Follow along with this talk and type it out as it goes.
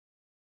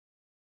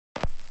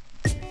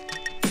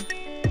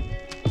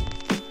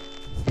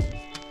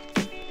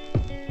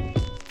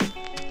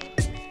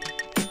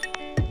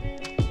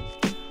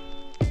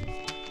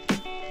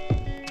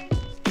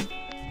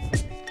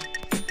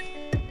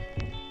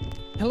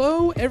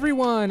Hello,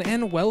 everyone,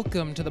 and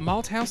welcome to the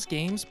Malthouse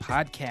Games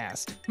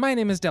podcast. My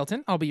name is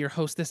Delton. I'll be your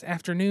host this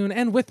afternoon,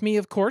 and with me,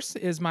 of course,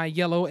 is my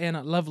yellow and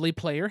lovely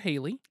player,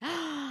 Haley.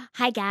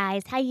 Hi,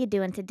 guys. How you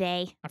doing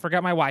today? I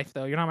forgot my wife,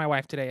 though. You're not my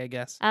wife today, I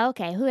guess. Oh,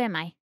 okay. Who am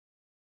I?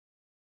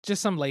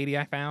 Just some lady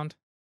I found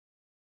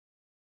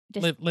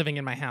living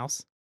in my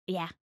house.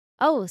 Yeah.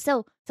 Oh,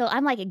 so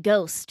I'm like a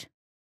ghost.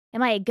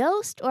 Am I a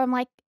ghost, or am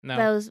I like No.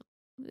 those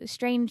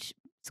strange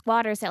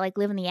squatters that like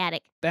live in the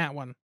attic? That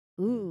one.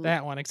 Ooh.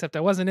 That one, except I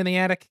wasn't in the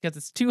attic because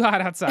it's too hot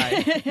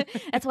outside.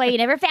 That's why you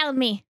never found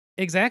me.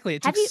 Exactly.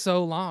 It took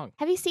so long.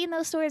 Have you seen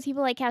those stories?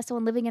 People like have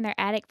someone living in their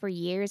attic for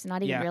years and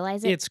not even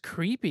realize it? It's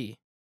creepy.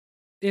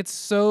 It's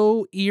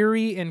so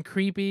eerie and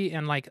creepy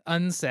and like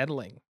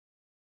unsettling.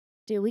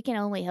 Dude, we can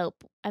only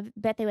hope. I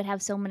bet they would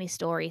have so many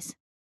stories.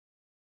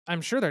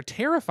 I'm sure they're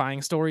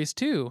terrifying stories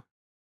too.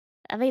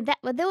 I mean, that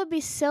would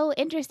be so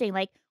interesting.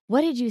 Like,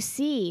 what did you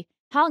see?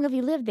 How long have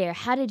you lived there?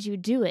 How did you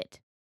do it?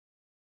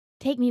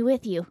 Take me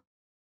with you.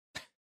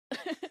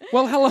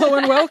 Well, hello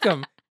and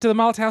welcome to the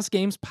Malthouse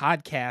Games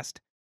podcast.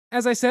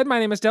 As I said, my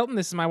name is Delton.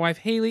 This is my wife,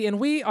 Haley, and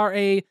we are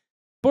a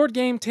board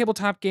game,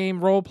 tabletop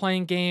game,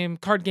 role-playing game,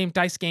 card game,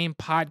 dice game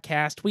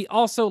podcast. We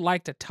also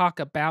like to talk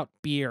about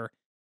beer,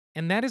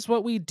 and that is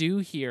what we do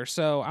here.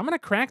 So I'm going to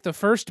crack the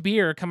first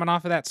beer coming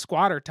off of that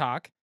squatter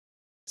talk.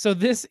 So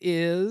this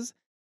is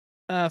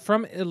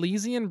from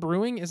Elysian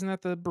Brewing. Isn't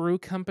that the brew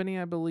company,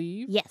 I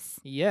believe?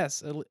 Yes.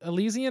 Yes,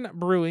 Elysian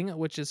Brewing,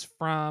 which is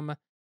from...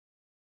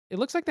 It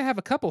looks like they have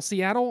a couple,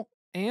 Seattle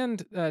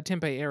and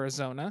Tempe,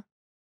 Arizona.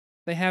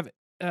 They have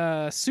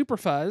Super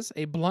Fuzz,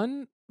 a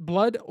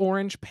blood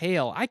orange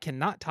pale. I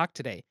cannot talk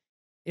today.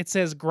 It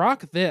says,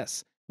 grok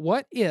this.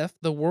 What if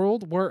the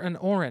world were an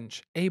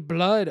orange? A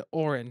blood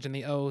orange, and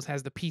the O's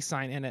has the peace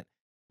sign in it,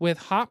 with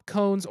hop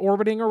cones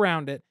orbiting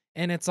around it,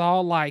 and it's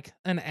all like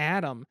an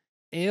atom.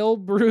 Ale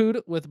brewed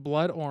with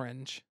blood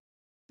orange.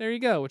 There you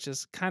go, which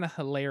is kind of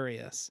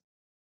hilarious.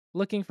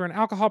 Looking for an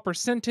alcohol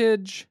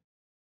percentage...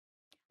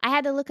 I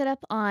had to look it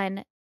up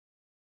on,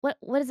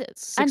 what is it?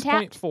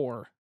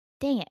 6.4.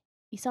 Dang it.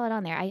 You saw it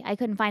on there. I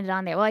couldn't find it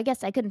on there. Well, I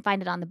guess I couldn't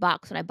find it on the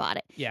box when I bought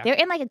it. Yeah. They're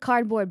in like a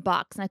cardboard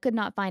box, and I could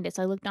not find it,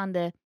 so I looked on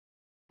the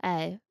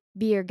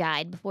beer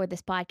guide before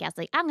this podcast.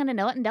 Like, I'm going to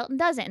know it, and Delton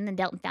doesn't. And then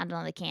Delton found it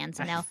on the can,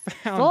 so now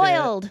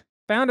foiled.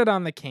 Found it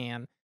on the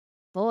can.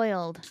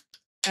 Foiled.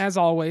 As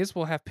always,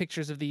 we'll have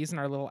pictures of these in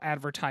our little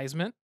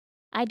advertisement.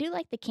 I do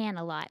like the can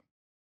a lot.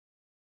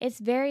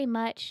 It's very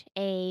much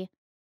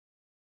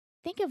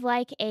think of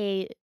like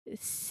a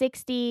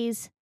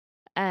 60s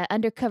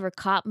undercover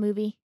cop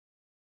movie,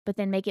 but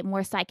then make it more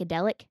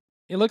psychedelic.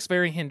 It looks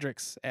very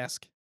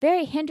Hendrix-esque.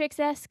 Very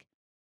Hendrix-esque,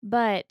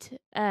 but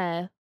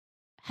has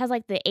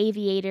like the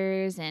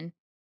aviators and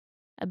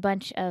a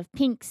bunch of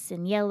pinks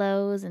and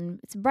yellows, and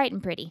it's bright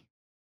and pretty.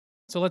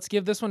 So let's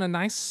give this one a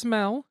nice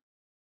smell.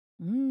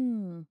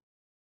 Mmm.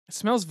 It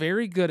smells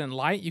very good and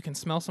light. You can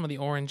smell some of the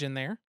orange in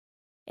there.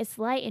 It's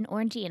light and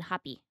orangey and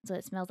hoppy, so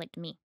it smells like to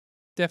me.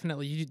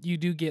 Definitely. You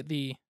do get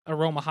the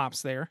aroma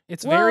hops there.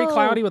 It's very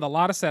cloudy with a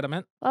lot of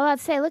sediment. Well, I'd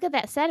say, look at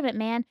that sediment,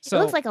 man. So,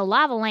 it looks like a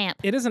lava lamp.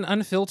 It isn't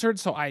unfiltered,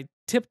 so I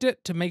tipped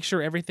it to make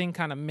sure everything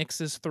kind of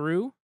mixes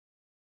through.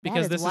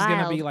 Because this is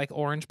going to be like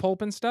orange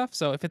pulp and stuff.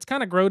 So if it's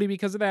kind of grody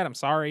because of that, I'm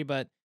sorry,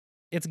 but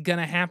it's going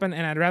to happen.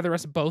 And I'd rather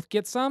us both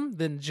get some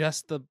than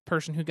just the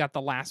person who got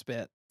the last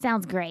bit.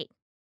 Sounds great.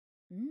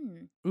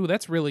 Ooh,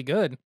 that's really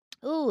good.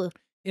 Ooh.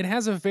 It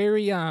has a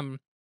very,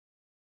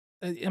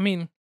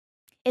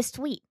 it's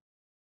sweet.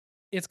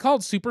 It's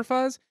called Super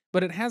Fuzz,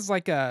 but it has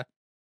like a,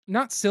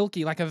 not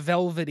silky, like a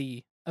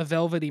velvety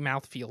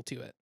mouthfeel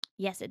to it.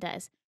 Yes, it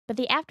does. But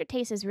the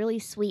aftertaste is really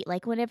sweet.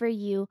 Like whenever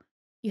you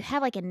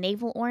have like a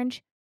navel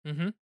orange,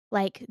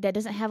 like that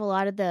doesn't have a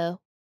lot of the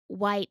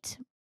white,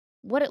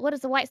 what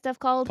is the white stuff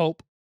called?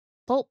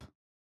 Pulp.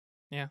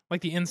 Yeah,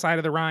 like the inside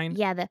of the rind.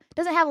 Yeah,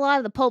 doesn't have a lot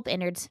of the pulp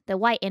innards, the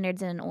white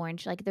innards in an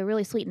orange, like the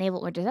really sweet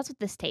navel oranges. That's what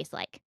this tastes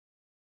like.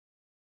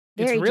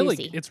 Very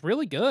juicy. It's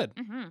really good.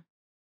 Mm-hmm.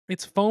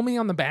 It's foamy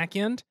on the back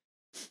end.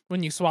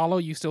 When you swallow,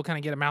 you still kind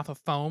of get a mouth of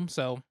foam,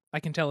 so I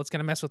can tell it's going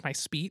to mess with my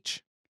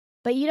speech.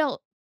 But you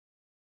don't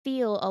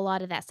feel a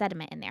lot of that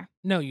sediment in there.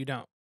 No, you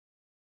don't.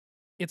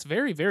 It's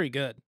very, very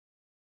good.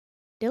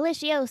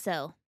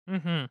 Delicioso.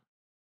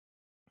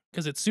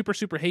 Because it's super,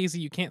 super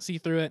hazy. You can't see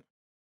through it.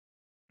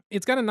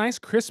 It's got a nice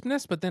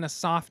crispness, but then a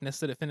softness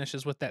that it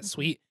finishes with that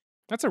sweet.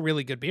 That's a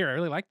really good beer. I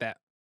really like that.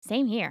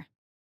 Same here.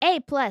 A+,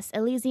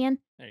 Elysian.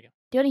 There you go.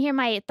 Do you want to hear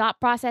my thought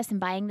process in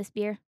buying this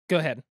beer? Go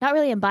ahead. Not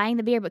really in buying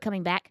the beer, but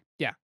coming back.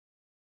 Yeah.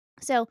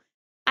 So,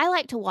 I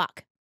like to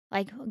walk.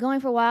 Like, going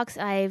for walks,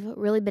 I've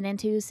really been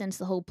into since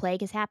the whole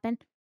plague has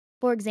happened.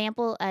 For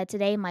example,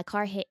 today my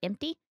car hit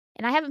empty,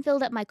 and I haven't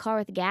filled up my car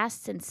with gas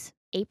since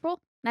April.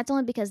 And that's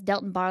only because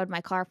Delton borrowed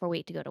my car for a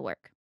week to go to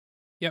work.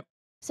 Yep.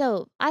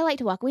 So, I like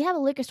to walk. We have a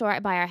liquor store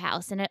right by our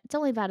house, and it's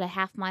only about a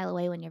half mile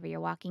away whenever you're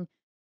walking.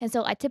 And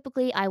so,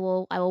 I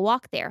will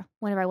walk there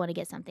whenever I want to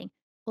get something.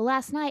 Well,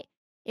 last night,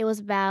 it was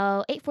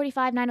about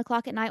 8:45, 9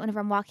 o'clock at night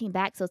whenever I'm walking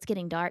back, so it's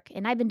getting dark.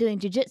 And I've been doing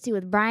jiu-jitsu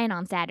with Brian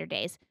on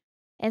Saturdays.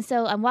 And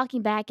so I'm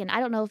walking back, and I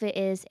don't know if it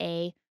is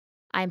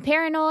I'm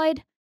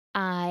paranoid,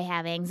 I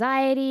have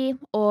anxiety,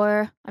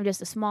 or I'm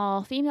just a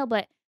small female,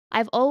 but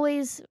I've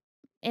always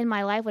in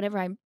my life, whenever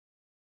I'm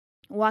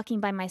walking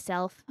by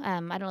myself, I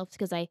don't know if it's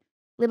because I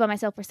live by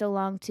myself for so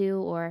long too,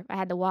 or I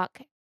had to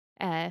walk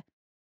uh,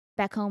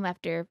 back home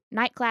after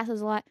night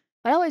classes a lot.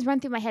 I always run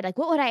through my head, like,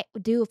 what would I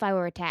do if I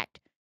were attacked?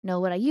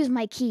 Would I use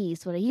my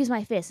keys? Would I use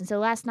my fists? And so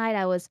last night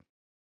I was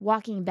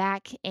walking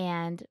back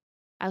and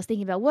I was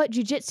thinking about what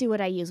jujitsu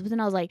would I use? But then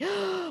I was like,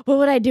 what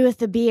would I do with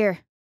the beer?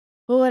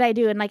 What would I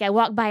do? And like I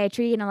walk by a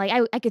tree and I'm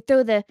like, I could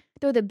throw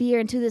the beer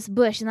into this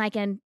bush and I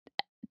can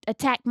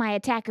attack my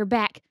attacker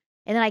back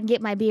and then I can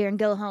get my beer and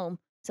go home.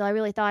 So I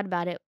really thought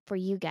about it for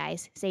you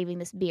guys, saving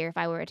this beer if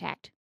I were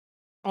attacked.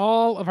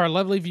 All of our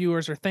lovely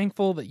viewers are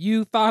thankful that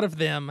you thought of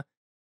them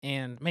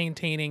and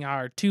maintaining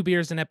our 2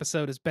 beers an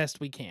episode as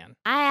best we can.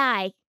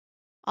 Aye, aye.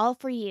 All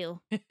for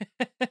you.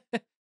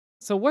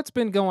 So what's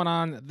been going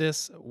on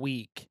this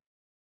week?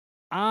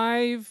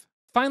 I've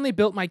finally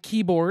built my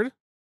keyboard.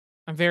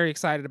 I'm very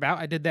excited about.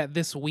 I did that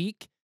this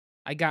week.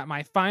 I got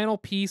my final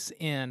piece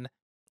in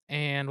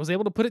and was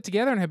able to put it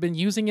together and have been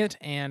using it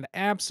and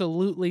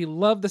absolutely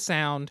love the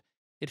sound.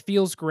 It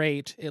feels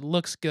great. It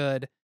looks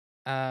good.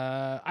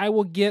 I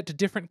will get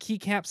different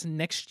keycaps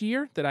next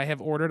year that I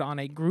have ordered on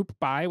a group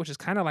buy, which is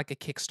kind of like a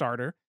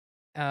Kickstarter.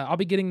 I'll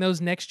be getting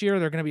those next year.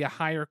 They're going to be a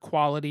higher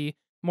quality,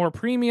 more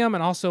premium,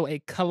 and also a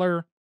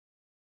color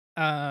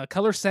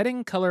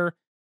color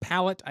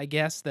palette, I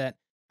guess, that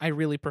I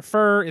really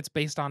prefer. It's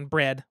based on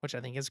bread, which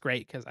I think is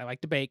great because I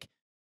like to bake.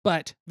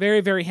 But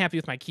very, very happy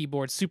with my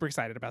keyboard. Super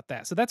excited about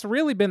that. So that's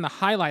really been the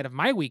highlight of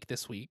my week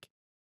this week.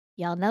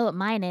 Y'all know what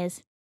mine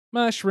is.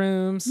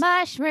 Mushrooms.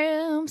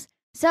 Mushrooms.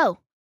 So,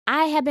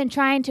 I have been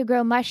trying to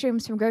grow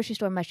mushrooms from grocery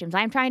store mushrooms.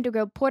 I'm trying to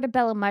grow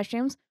portobello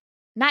mushrooms,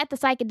 not the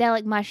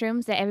psychedelic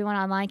mushrooms that everyone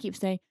online keeps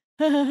saying,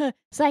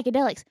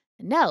 psychedelics.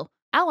 No,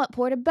 I want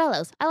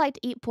portobellos. I like to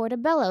eat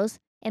portobellos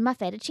in my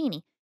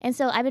fettuccine. And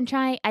so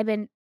I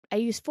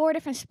used 4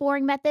 different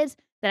sporing methods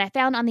that I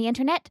found on the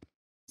internet.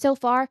 So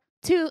far,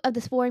 2 of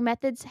the sporing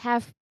methods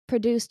have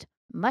produced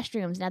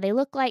mushrooms. Now, they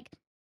look like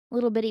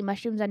little bitty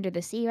mushrooms under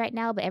the sea right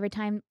now, but every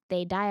time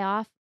they die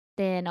off,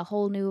 then a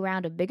whole new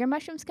round of bigger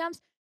mushrooms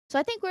comes. So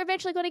I think we're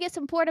eventually going to get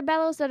some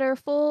portobellos that are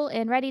full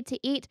and ready to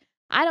eat.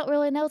 I don't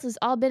really know. This has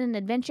all been an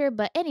adventure.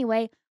 But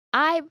anyway,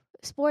 I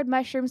spored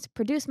mushrooms,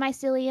 produced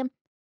mycelium,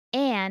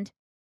 and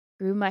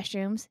grew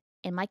mushrooms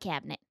in my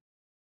cabinet.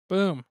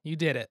 Boom. You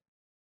did it.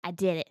 I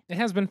did it. It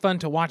has been fun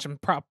to watch them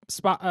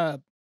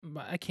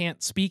I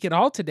can't speak at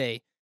all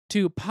today.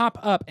 To pop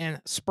up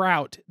and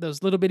sprout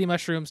those little bitty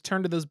mushrooms,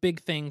 turn to those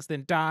big things,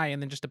 then die, and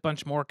then just a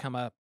bunch more come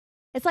up.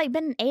 It's like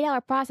been an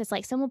 8-hour process.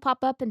 Like some will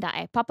pop up and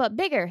die, pop up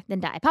bigger, then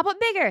die, pop up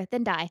bigger,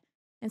 then die.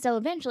 And so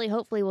eventually,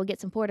 hopefully, we'll get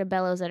some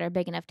portobellos that are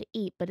big enough to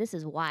eat. But this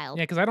is wild.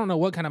 Yeah, because I don't know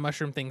what kind of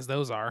mushroom things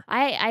those are.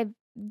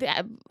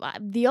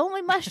 The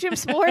only mushroom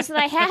spores that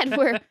I had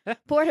were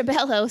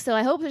portobello, so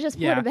I hope it's just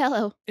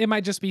portobello. It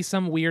might just be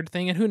some weird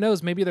thing, and who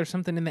knows? Maybe there's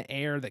something in the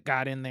air that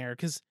got in there,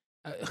 because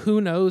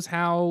who knows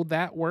how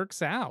that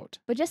works out.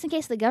 But just in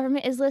case the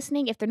government is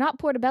listening, if they're not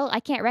portobello, I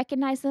can't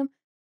recognize them.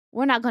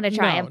 We're not going to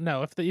try them.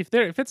 No. If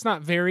it's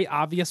not very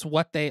obvious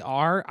what they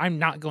are, I'm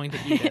not going to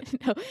eat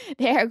it. No,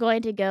 they are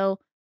going to go.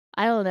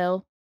 I don't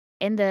know,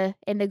 in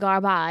the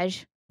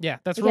garbage. Yeah,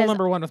 that's rule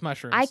number 1 with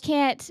mushrooms. I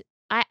can't.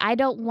 I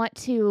don't want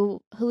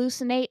to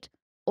hallucinate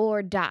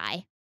or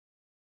die.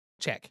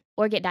 Check.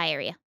 Or get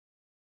diarrhea.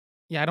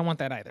 Yeah, I don't want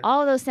that either.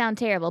 All of those sound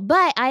terrible,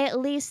 but I at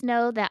least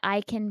know that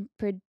I can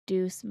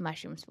produce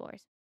mushroom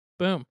spores.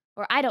 Boom.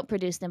 Or I don't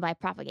produce them, but I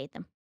propagate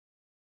them.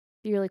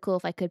 It'd be really cool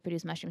if I could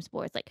produce mushroom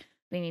spores. Like,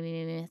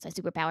 it's my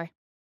superpower.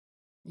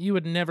 You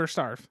would never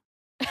starve.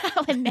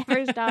 I would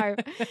never starve.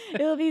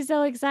 It'll be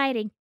so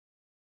exciting.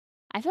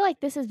 I feel like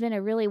this has been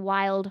a really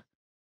wild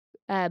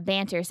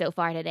banter so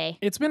far today.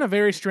 It's been a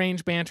very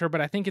strange banter, but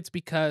I think it's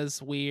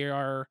because we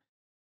are,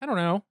 I don't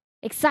know.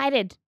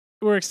 Excited.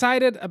 We're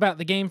excited about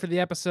the game for the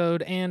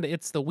episode, and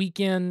it's the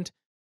weekend.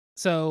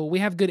 So we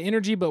have good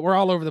energy, but we're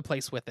all over the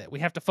place with it. We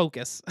have to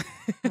focus.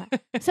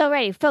 So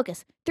ready,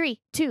 focus.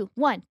 3, 2,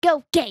 1,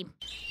 go, game.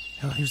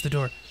 Oh, here's the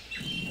door.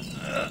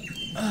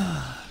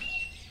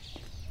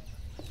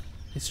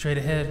 It's straight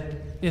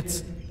ahead.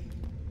 It's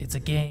a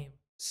game.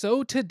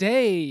 So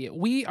today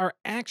we are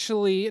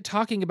actually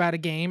talking about a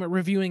game,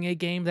 reviewing a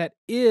game that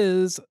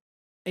is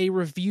a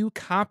review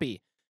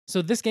copy.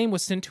 So this game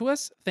was sent to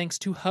us thanks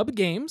to Hub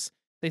Games.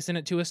 They sent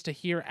it to us to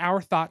hear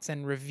our thoughts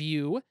and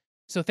review.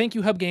 So thank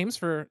you, Hub Games,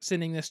 for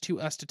sending this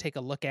to us to take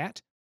a look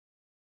at.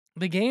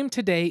 The game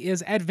today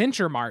is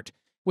Adventure Mart,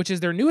 which is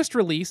their newest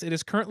release. It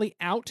is currently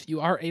out. You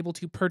are able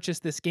to purchase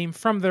this game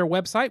from their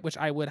website, which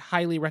I would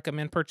highly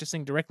recommend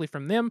purchasing directly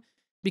from them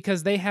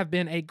because they have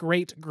been a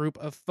great group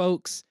of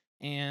folks,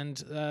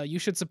 and you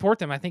should support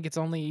them. I think it's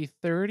only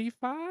 $35.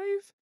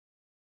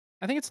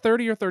 I think it's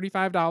 $30 or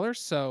 $35.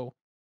 So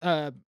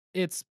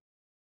it's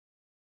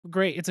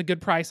great. It's a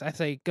good price. I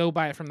say go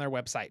buy it from their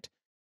website.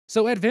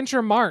 So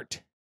Adventure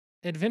Mart.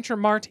 Adventure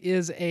Mart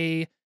is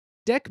a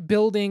deck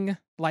building,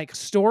 like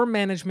store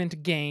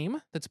management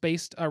game that's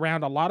based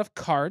around a lot of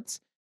cards.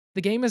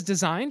 The game is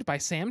designed by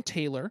Sam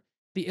Taylor.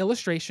 The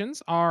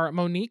illustrations are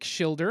Monique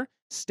Schilder,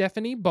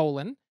 Stephanie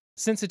Bolin.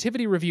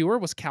 Sensitivity reviewer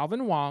was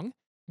Calvin Wong.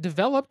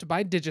 Developed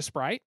by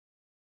Digisprite.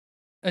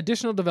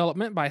 Additional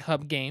development by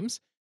Hub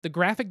Games. The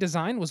graphic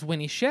design was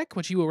Winnie Sheck,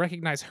 which you will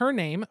recognize her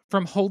name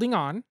from Holding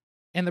On.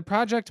 And the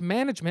project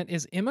management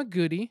is Emma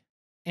Goody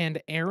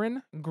and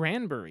Aaron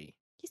Granbury.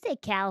 You say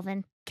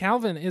Calvin.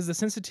 Calvin is the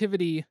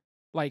sensitivity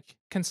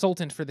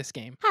consultant for this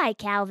game. Hi,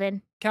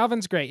 Calvin.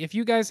 Calvin's great. If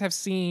you guys have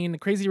seen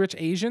Crazy Rich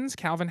Asians,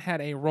 Calvin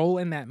had a role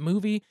in that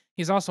movie.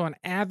 He's also an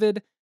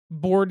avid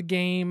board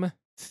game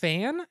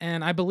fan,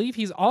 and I believe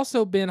he's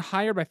also been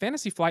hired by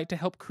Fantasy Flight to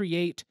help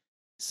create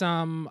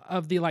some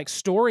of the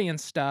story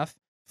and stuff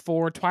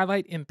for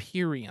Twilight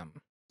Imperium.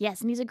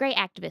 Yes, and he's a great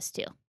activist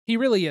too. He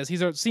really is. He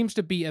seems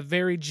to be a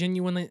very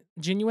genuine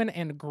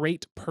and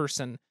great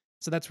person.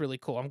 So that's really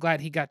cool. I'm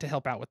glad he got to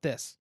help out with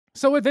this.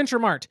 So Adventure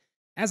Mart,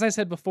 as I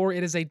said before,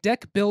 it is a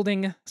deck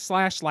building /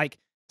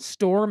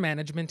 store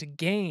management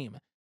game.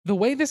 The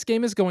way this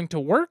game is going to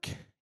work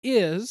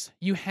is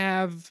you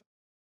have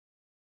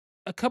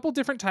a couple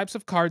different types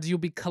of cards you'll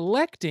be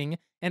collecting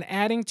and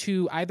adding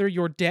to either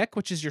your deck,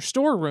 which is your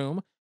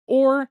storeroom,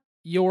 or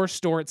your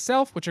store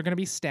itself, which are going to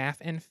be staff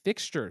and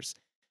fixtures.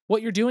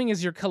 What you're doing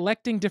is you're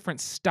collecting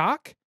different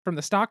stock from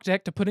the stock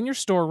deck to put in your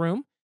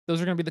storeroom.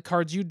 Those are going to be the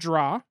cards you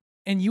draw,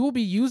 and you will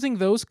be using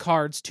those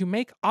cards to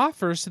make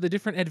offers to the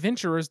different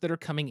adventurers that are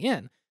coming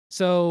in.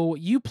 So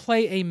you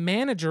play a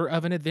manager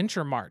of an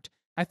adventure mart.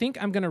 I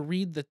think I'm going to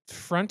read the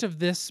front of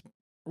this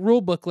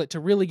rule booklet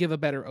to really give a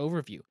better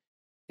overview.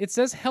 It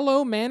says,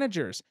 "Hello,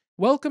 managers.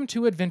 Welcome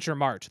to Adventure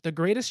Mart, the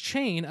greatest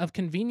chain of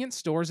convenience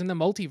stores in the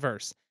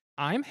multiverse.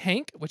 I'm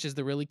Hank," which is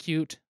the really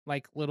cute,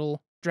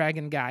 little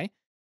dragon guy,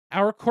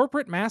 "our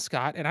corporate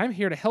mascot, and I'm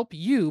here to help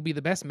you be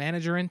the best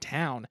manager in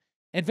town.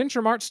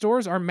 Adventure Mart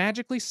stores are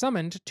magically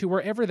summoned to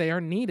wherever they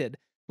are needed.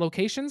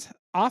 Locations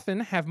often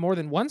have more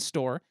than one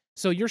store,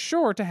 so you're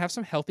sure to have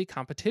some healthy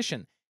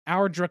competition.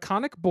 Our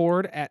draconic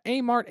board at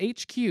Mart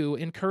HQ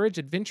encourage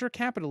adventure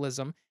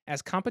capitalism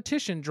as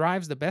competition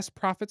drives the best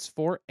profits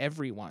for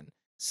everyone."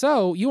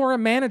 So, you are a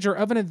manager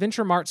of an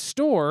Adventure Mart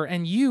store,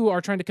 and you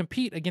are trying to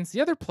compete against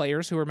the other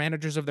players who are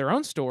managers of their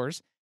own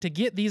stores to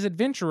get these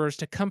adventurers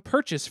to come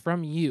purchase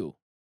from you.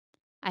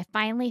 I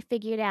finally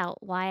figured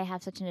out why I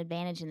have such an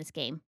advantage in this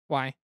game.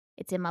 Why?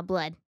 It's in my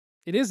blood.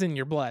 It is in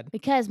your blood.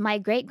 Because my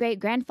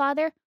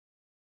great-great-grandfather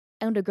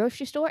owned a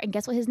grocery store, and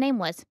guess what his name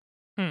was?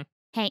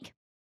 Hank.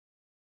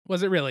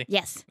 Was it really?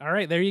 Yes. All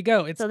right, there you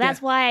go. So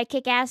that's why I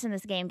kick ass in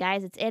this game,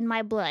 guys. It's in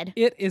my blood.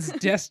 It is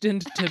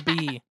destined to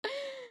be.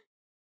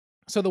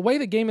 So the way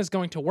the game is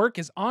going to work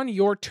is on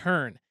your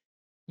turn.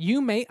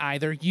 You may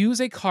either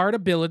use a card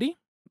ability.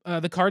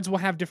 The cards will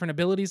have different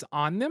abilities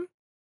on them.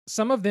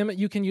 Some of them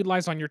you can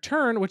utilize on your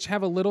turn, which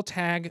have a little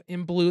tag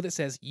in blue that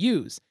says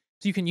use.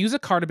 So you can use a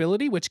card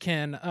ability, which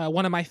can,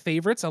 one of my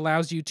favorites,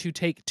 allows you to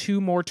take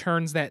 2 more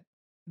turns that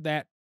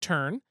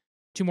turn.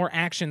 2 more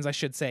actions, I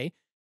should say.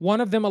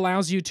 One of them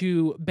allows you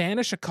to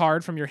banish a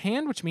card from your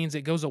hand, which means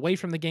it goes away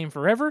from the game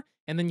forever,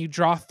 and then you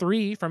draw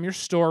 3 from your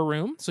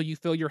storeroom, so you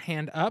fill your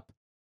hand up.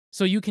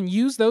 So you can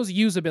use those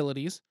use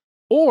abilities,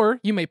 or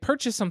you may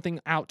purchase something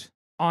out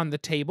on the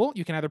table.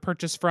 You can either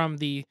purchase from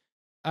the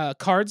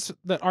cards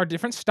that are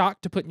different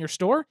stock to put in your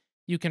store.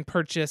 You can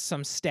purchase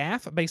some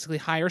staff, basically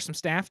hire some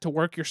staff to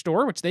work your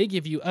store, which they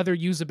give you other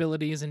use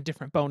abilities and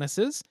different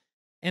bonuses.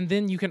 And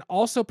then you can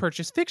also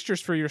purchase fixtures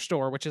for your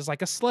store, which is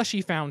like a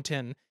slushy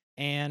fountain,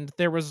 and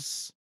there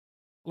was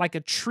a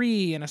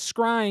tree and a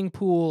scrying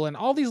pool and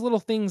all these little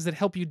things that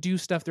help you do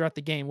stuff throughout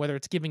the game, whether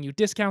it's giving you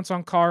discounts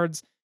on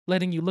cards,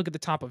 letting you look at the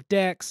top of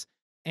decks,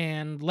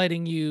 and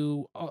letting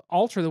you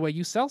alter the way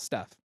you sell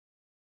stuff.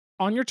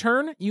 On your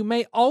turn, you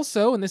may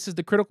also, and this is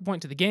the critical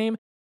point to the game,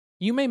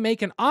 you may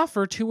make an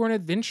offer to an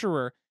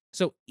adventurer.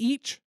 So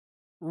each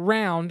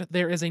round,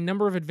 there is a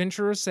number of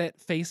adventurers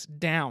set face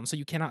down, so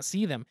you cannot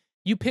see them.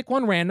 You pick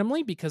one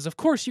randomly because, of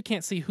course, you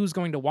can't see who's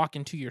going to walk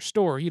into your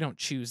store. You don't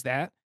choose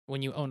that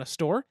when you own a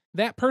store.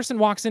 That person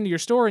walks into your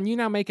store, and you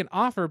now make an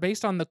offer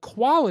based on the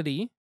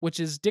quality, which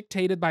is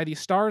dictated by the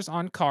stars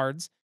on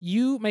cards.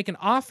 You make an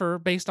offer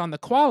based on the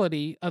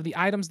quality of the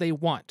items they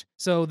want.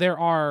 So there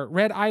are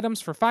red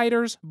items for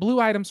fighters, blue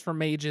items for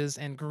mages,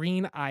 and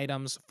green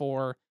items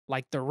for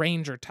the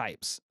ranger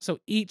types. So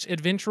each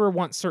adventurer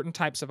wants certain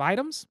types of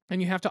items,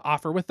 and you have to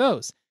offer with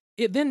those.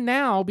 It then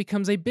now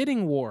becomes a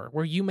bidding war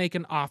where you make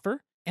an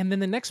offer, and then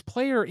the next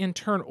player in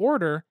turn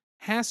order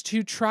has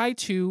to try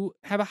to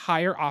have a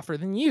higher offer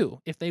than you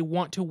if they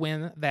want to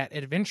win that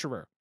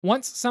adventurer.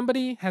 Once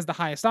somebody has the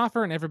highest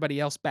offer and everybody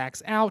else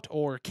backs out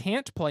or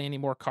can't play any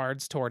more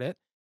cards toward it,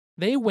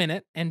 they win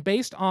it, and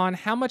based on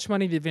how much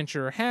money the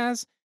adventurer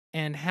has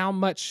and how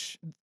much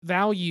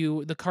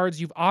value the cards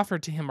you've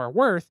offered to him are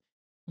worth,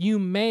 you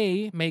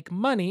may make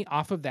money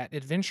off of that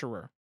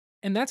adventurer.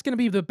 And that's going to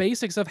be the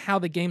basics of how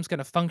the game's going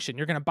to function.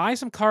 You're going to buy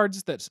some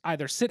cards that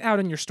either sit out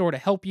in your store to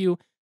help you,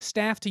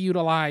 staff to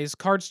utilize,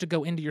 cards to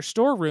go into your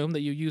storeroom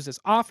that you use as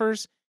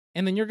offers.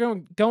 and then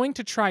you're going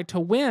to try to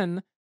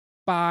win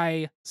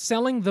by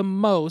selling the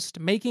most,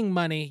 making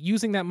money,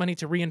 using that money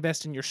to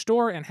reinvest in your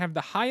store, and have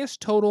the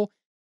highest total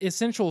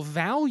essential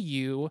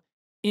value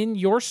in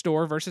your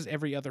store versus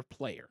every other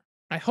player.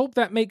 I hope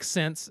that makes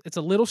sense. It's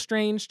a little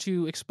strange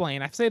to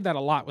explain. I've said that a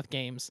lot with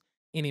games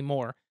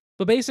anymore.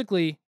 But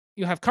basically,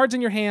 you have cards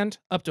in your hand,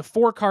 up to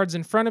 4 cards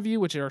in front of you,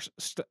 which are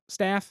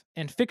staff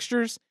and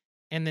fixtures,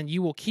 and then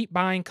you will keep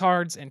buying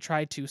cards and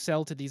try to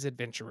sell to these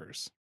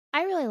adventurers.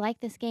 I really like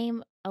this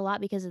game a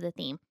lot because of the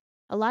theme.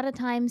 A lot of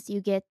times you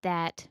get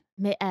that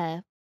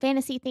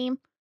fantasy theme,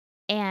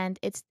 and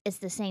it's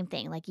the same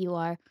thing. Like you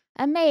are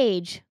a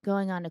mage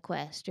going on a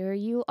quest, or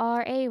you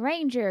are a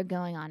ranger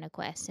going on a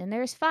quest, and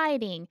there's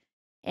fighting,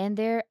 and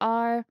there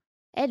are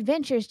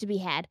adventures to be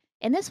had.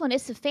 And this one,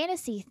 it's a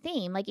fantasy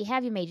theme. Like you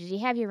have your mages, you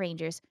have your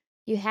rangers,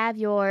 you have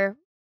your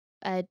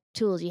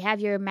tools, you have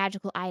your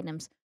magical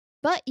items,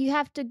 but you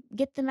have to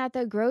get them at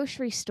the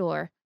grocery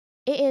store.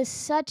 It is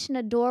such an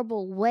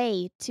adorable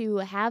way to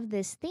have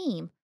this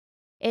theme.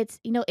 It's,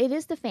 it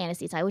is the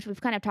fantasy side, which we've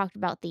kind of talked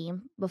about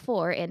theme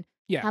before, and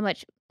Yeah. how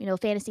much,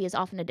 fantasy is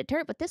often a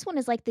deterrent, but this one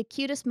is like the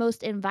cutest,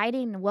 most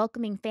inviting and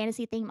welcoming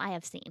fantasy theme I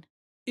have seen.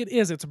 It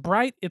is. It's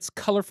bright, it's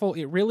colorful,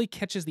 it really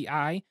catches the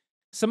eye.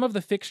 Some of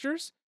the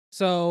fixtures,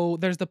 so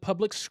there's the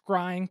public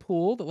scrying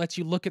pool that lets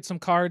you look at some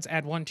cards,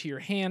 add one to your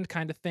hand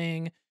kind of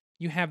thing.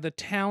 You have the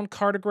town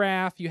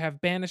cartograph, you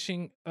have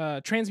banishing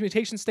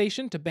transmutation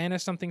station to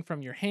banish something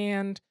from your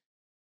hand.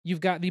 You've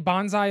got the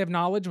bonsai of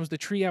knowledge was the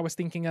tree I was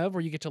thinking of,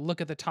 where you get to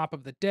look at the top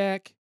of the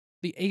deck.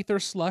 The aether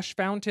slush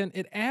fountain,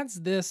 it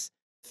adds this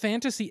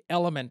fantasy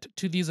element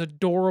to these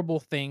adorable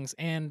things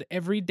and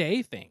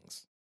everyday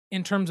things.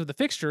 In terms of the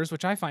fixtures,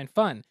 which I find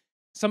fun,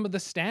 some of the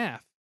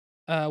staff,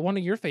 one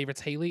of your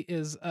favorites, Haley,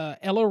 is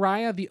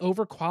Eloraya the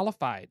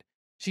Overqualified.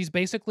 She's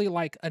basically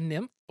like a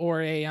nymph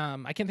or a,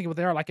 I can't think of what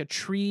they are, like a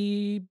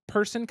tree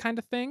person kind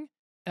of thing.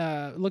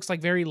 Looks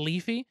like very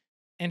leafy.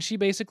 And she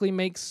basically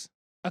makes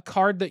a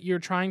card that you're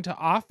trying to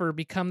offer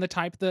become the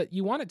type that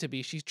you want it to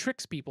be. She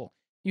tricks people.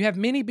 You have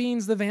Mini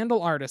Beans the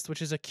Vandal Artist,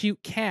 which is a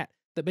cute cat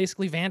that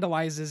basically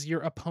vandalizes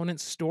your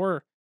opponent's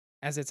store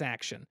as its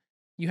action.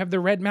 You have the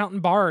Red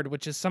Mountain Bard,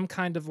 which is some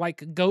kind of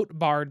like goat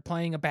bard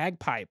playing a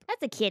bagpipe.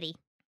 That's a kitty.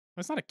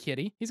 It's not a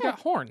kitty. He's Yeah.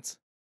 got horns.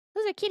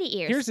 Those are kitty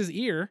ears. Here's his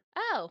ear.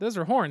 Oh. Those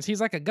are horns. He's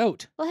like a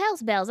goat. Well,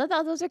 hell's bells. I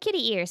thought those were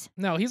kitty ears.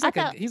 No, he's I like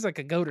thought- he's like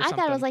a goat or I something.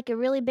 thought it was like a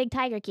really big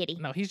tiger kitty.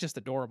 No, he's just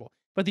adorable.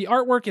 But the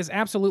artwork is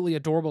absolutely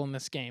adorable in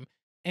this game.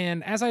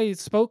 And as I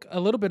spoke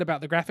a little bit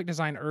about the graphic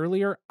design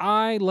earlier,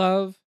 I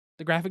love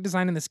the graphic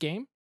design in this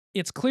game.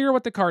 It's clear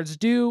what the cards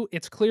do.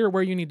 It's clear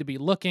where you need to be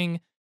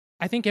looking.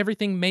 I think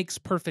everything makes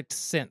perfect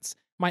sense.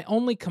 My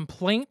only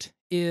complaint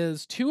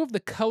is 2 of the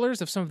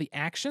colors of some of the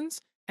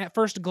actions at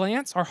first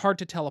glance are hard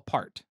to tell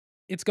apart.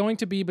 It's going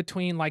to be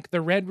between like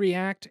the red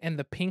react and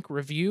the pink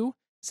review.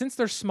 Since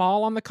they're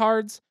small on the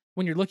cards,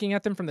 when you're looking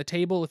at them from the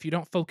table, if you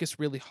don't focus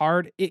really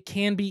hard, it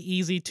can be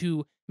easy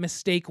to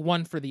mistake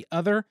one for the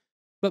other.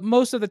 But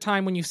most of the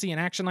time when you see an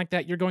action like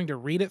that, you're going to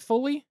read it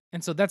fully.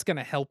 And so that's going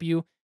to help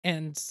you.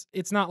 And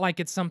it's not like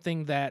it's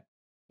something that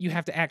you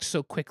have to act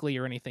so quickly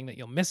or anything that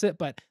you'll miss it.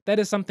 But that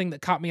is something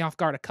that caught me off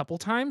guard a couple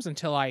times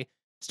until I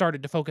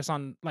started to focus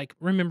on like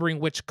remembering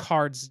which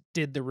cards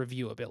did the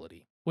review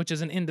ability, which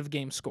is an end of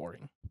game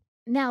scoring.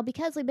 Now,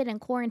 because we've been in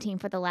quarantine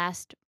for the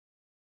last,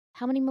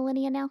 how many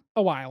millennia now?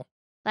 A while.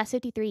 Last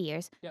 53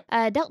 years.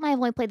 Yep. Delt and I have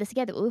only played this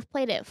together, but we've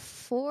played it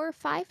 4 or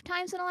 5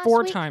 times in the last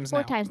 4 week? times 4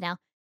 now. times now.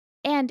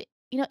 And,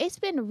 it's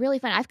been really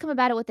fun. I've come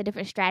about it with a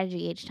different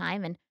strategy each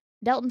time, and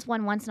Delton's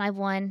won once and I've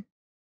won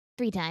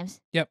 3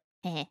 times. Yep.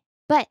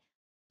 But,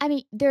 I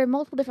mean, there are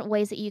multiple different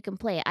ways that you can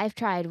play it. I've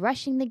tried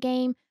rushing the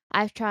game.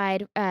 I've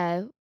tried,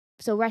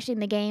 so rushing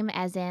the game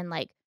as in,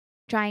 like,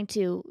 trying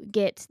to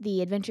get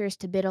the adventurers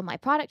to bid on my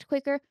product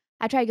quicker.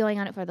 I tried going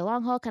on it for the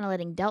long haul, kind of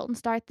letting Delton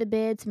start the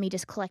bids, me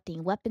just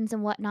collecting weapons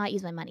and whatnot,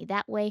 use my money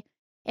that way.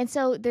 And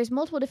so there's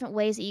multiple different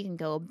ways that you can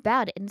go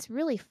about it, and it's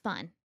really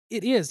fun.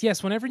 It is,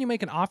 yes. Whenever you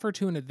make an offer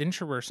to an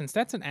adventurer, since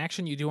that's an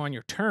action you do on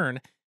your turn,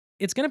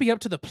 it's going to be up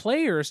to the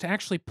players to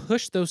actually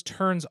push those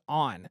turns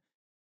on.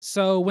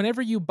 So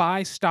whenever you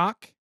buy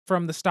stock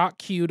from the stock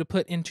queue to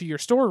put into your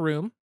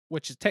storeroom,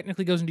 which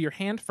technically goes into your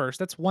hand first,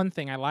 that's one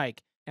thing I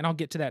like, and I'll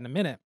get to that in a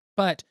minute.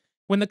 But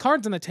when the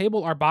cards on the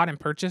table are bought and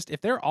purchased,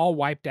 if they're all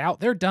wiped out,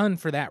 they're done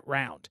for that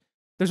round.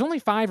 There's only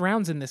 5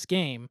 rounds in this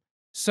game.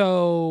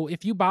 So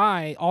if you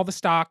buy all the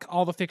stock,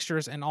 all the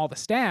fixtures, and all the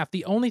staff,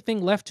 the only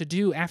thing left to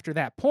do after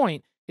that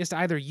point is to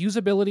either use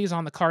abilities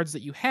on the cards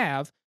that you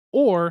have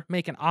or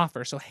make an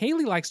offer. So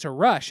Haley likes to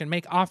rush and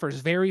make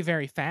offers very,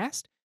 very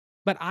fast.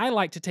 But I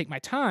like to take my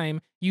time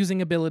using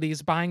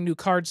abilities, buying new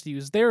cards to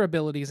use their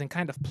abilities and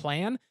kind of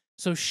plan.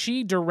 So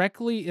she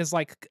directly is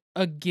like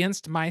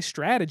against my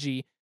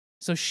strategy.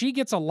 So she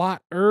gets a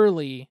lot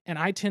early, and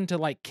I tend to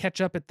like catch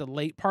up at the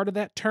late part of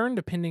that turn,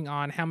 depending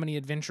on how many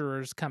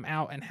adventurers come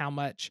out and how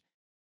much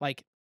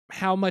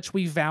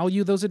we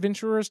value those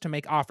adventurers to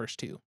make offers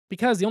to.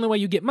 Because the only way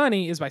you get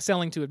money is by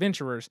selling to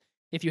adventurers.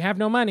 If you have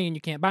no money and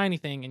you can't buy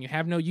anything and you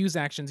have no use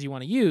actions you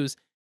want to use,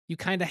 you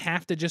kind of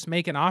have to just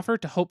make an offer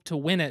to hope to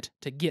win it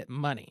to get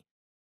money.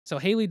 So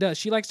Haley does.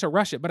 She likes to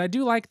rush it, but I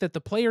do like that the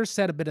players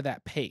set a bit of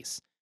that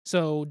pace.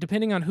 So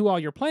depending on who all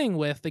you're playing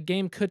with, the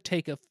game could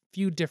take a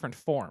few different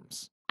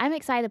forms. I'm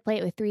excited to play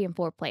it with 3 and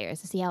 4 players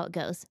to see how it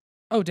goes.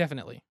 Oh,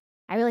 definitely.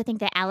 I really think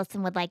that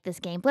Allison would like this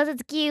game. Plus,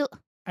 it's cute.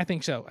 I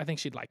think so. I think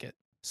she'd like it.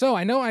 So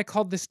I know I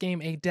called this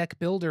game a deck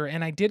builder,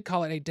 and I did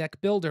call it a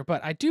deck builder,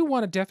 but I do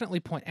want to definitely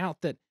point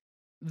out that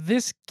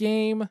this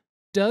game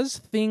does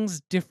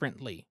things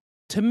differently.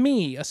 To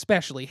me,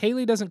 especially.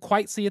 Haley doesn't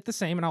quite see it the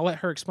same, and I'll let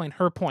her explain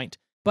her point.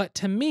 But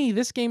to me,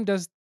 this game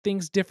does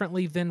things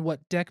differently than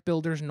what deck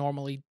builders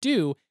normally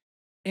do.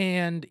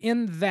 And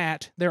in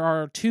that, there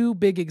are 2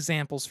 big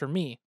examples for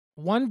me.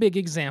 One big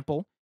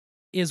example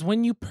is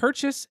when you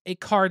purchase a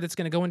card that's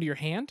going to go into your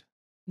hand.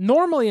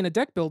 Normally in a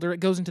deck builder, it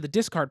goes into the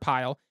discard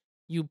pile.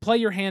 You play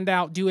your hand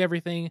out, do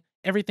everything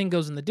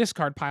goes in the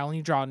discard pile, and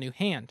you draw a new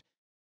hand.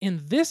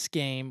 In this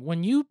game,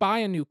 when you buy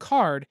a new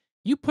card,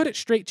 you put it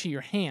straight to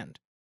your hand,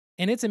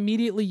 and it's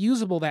immediately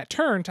usable that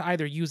turn to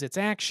either use its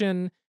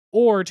action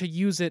or to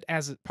use it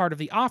as part of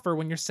the offer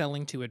when you're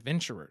selling to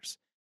adventurers.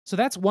 So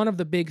that's one of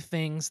the big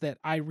things that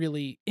I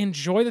really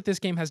enjoy that this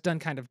game has done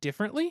kind of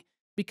differently,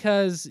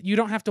 because you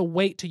don't have to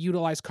wait to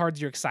utilize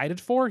cards you're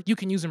excited for. You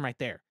can use them right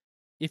there.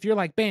 If you're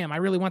like, bam, I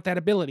really want that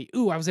ability.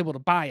 Ooh, I was able to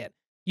buy it.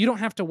 You don't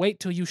have to wait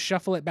till you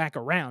shuffle it back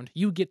around.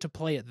 You get to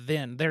play it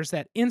then. There's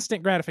that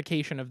instant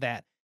gratification of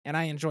that, and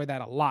I enjoy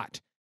that a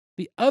lot.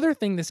 The other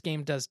thing this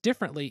game does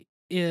differently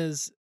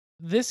is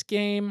this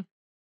game,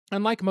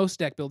 unlike most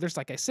deck builders,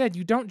 like I said,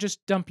 you don't just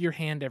dump your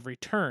hand every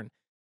turn.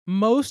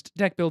 Most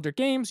deck builder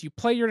games, you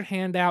play your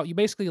hand out, you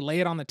basically lay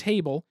it on the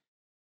table,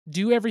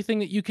 do everything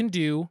that you can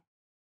do,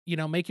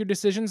 make your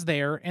decisions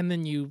there, and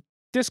then you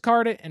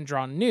discard it and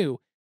draw new.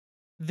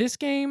 This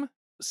game,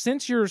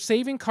 since you're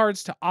saving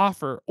cards to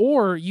offer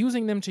or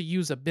using them to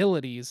use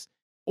abilities,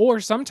 or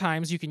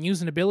sometimes you can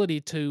use an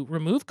ability to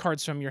remove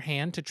cards from your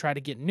hand to try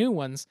to get new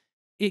ones,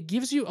 it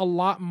gives you a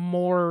lot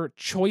more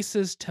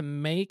choices to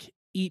make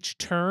each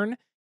turn.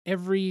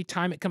 Every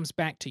time it comes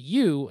back to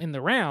you in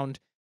the round,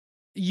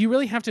 you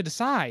really have to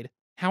decide,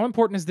 how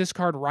important is this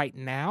card right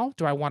now?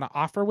 Do I want to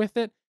offer with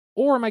it?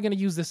 Or am I going to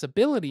use this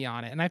ability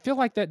on it? And I feel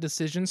like that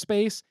decision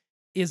space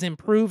is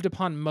improved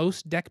upon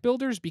most deck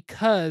builders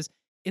because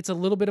it's a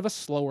little bit of a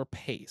slower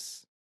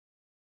pace.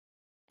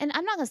 And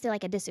I'm not gonna say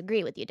like I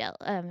disagree with you, Del.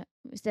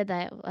 You said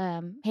that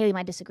Haley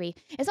might disagree.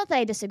 It's not that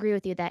I disagree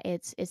with you that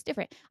it's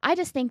different. I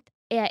just think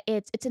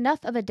it's enough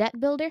of a deck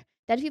builder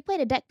that if you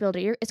played a deck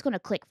builder, it's gonna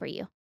click for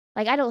you.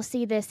 Like I don't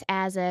see this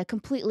as a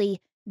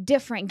completely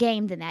different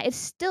game than that. It's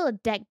still a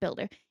deck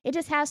builder. It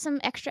just has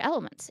some extra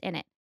elements in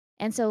it.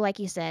 And so, like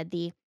you said,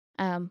 the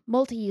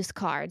multi-use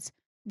cards,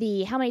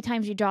 the how many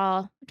times you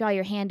draw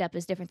your hand up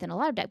is different than a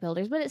lot of deck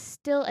builders, but it's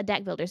still a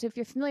deck builder. So if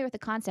you're familiar with the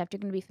concept, you're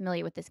going to be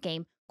familiar with this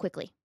game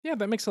quickly. Yeah,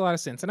 that makes a lot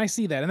of sense. And I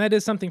see that. And that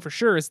is something for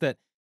sure, is that,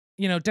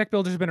 deck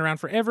builders have been around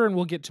forever, and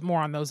we'll get to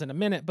more on those in a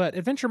minute. But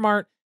Adventure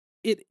Mart,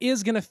 it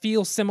is going to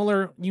feel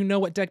similar. You know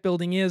what deck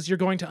building is. You're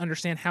going to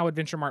understand how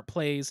Adventure Mart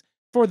plays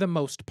for the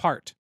most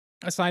part,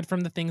 aside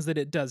from the things that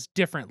it does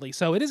differently.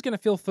 So it is going to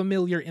feel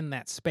familiar in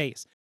that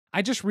space.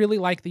 I just really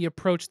like the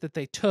approach that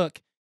they took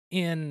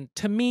in,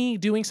 to me,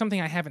 doing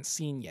something I haven't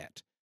seen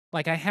yet.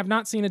 Like, I have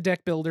not seen a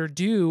deck builder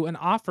do an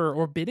offer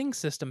or bidding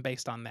system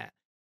based on that.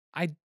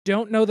 I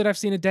don't know that I've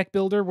seen a deck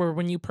builder where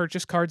when you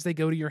purchase cards, they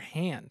go to your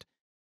hand.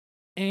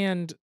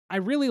 And I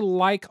really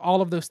like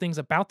all of those things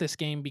about this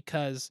game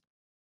because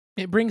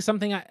it brings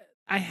something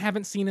I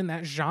haven't seen in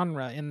that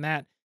genre, in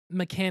that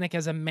mechanic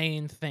as a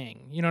main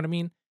thing. You know what I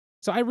mean?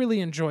 So I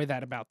really enjoy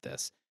that about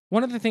this.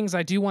 One of the things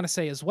I do want to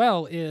say as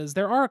well is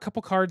there are a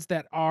couple cards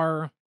that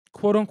are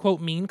quote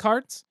unquote mean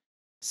cards.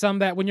 Some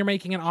that when you're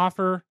making an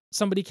offer,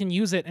 somebody can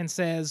use it and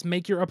says,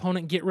 make your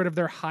opponent get rid of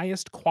their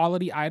highest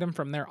quality item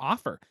from their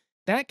offer.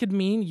 That could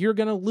mean you're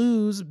going to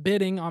lose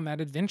bidding on that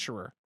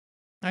adventurer.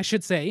 I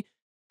should say,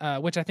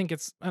 which I think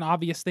it's an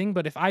obvious thing,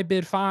 but if I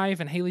bid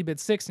 5 and Haley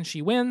bids 6 and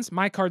she wins,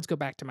 my cards go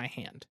back to my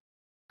hand.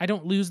 I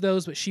don't lose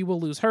those, but she will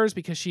lose hers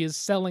because she is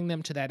selling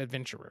them to that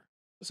adventurer.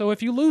 So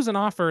if you lose an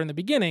offer in the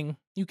beginning,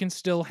 you can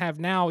still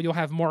have, now you'll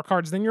have more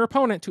cards than your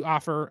opponent to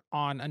offer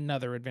on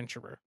another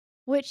adventurer.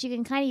 Which you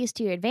can kind of use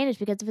to your advantage,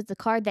 because if it's a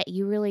card that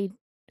you really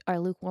are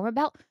lukewarm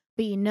about,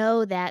 but you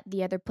know that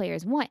the other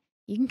players want,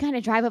 you can kind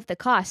of drive up the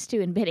cost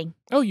too in bidding.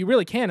 Oh, you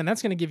really can, and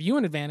that's going to give you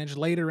an advantage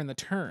later in the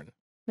turn.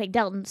 Make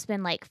Delton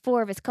spend like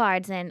 4 of his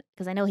cards, and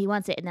because I know he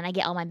wants it, and then I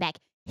get all mine back.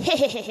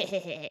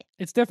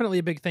 It's definitely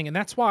a big thing, and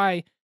that's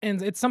why,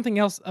 and it's something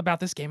else about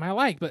this game I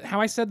like, but how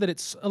I said that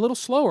it's a little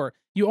slower.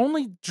 You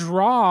only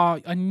draw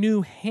a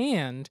new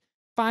hand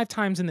 5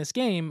 times in this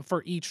game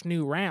for each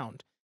new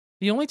round.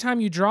 The only time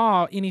you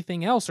draw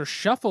anything else, or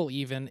shuffle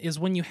even, is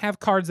when you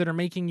have cards that are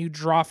making you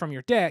draw from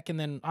your deck, and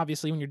then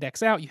obviously when your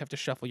deck's out, you have to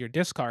shuffle your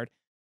discard.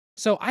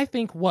 So I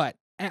think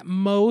at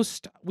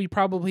most, we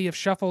probably have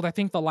shuffled, I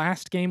think the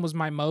last game was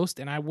my most,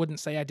 and I wouldn't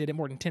say I did it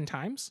more than 10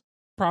 times,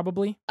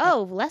 probably.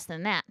 Oh, less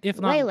than that. If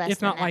Way not, less if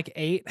than not that. like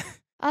 8.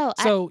 Oh,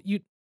 So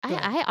Go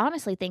ahead. I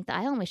honestly think that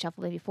I only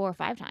shuffled maybe 4 or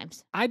 5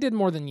 times. I did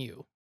more than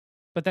you,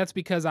 but that's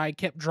because I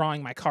kept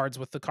drawing my cards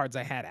with the cards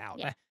I had out.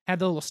 Yeah. I had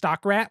the little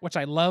stock rat, which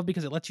I love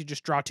because it lets you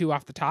just draw 2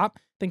 off the top.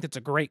 I think that's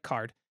a great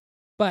card.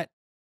 But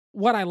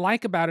what I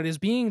like about it is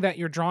being that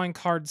you're drawing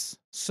cards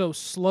so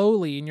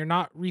slowly and you're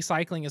not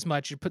recycling as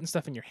much, you're putting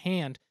stuff in your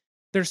hand.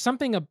 There's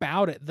something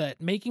about it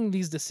that making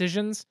these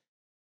decisions,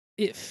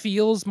 it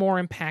feels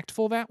more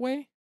impactful that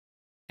way.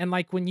 And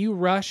like when you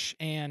rush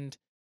and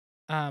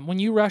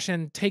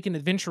take an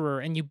adventurer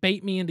and you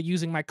bait me into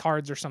using my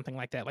cards or something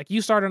like that. Like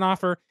you start an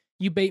offer,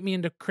 you bait me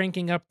into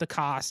cranking up the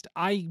cost,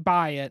 I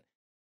buy it,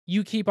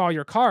 you keep all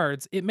your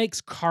cards. It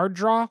makes card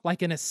draw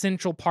like an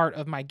essential part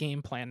of my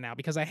game plan now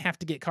because I have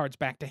to get cards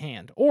back to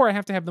hand or I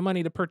have to have the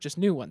money to purchase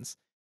new ones.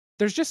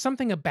 There's just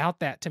something about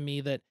that to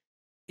me that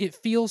it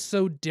feels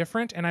so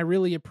different and I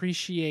really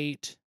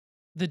appreciate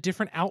the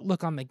different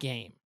outlook on the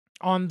game,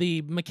 on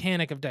the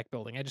mechanic of deck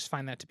building. I just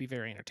find that to be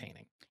very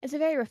entertaining. It's a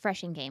very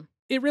refreshing game.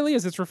 It really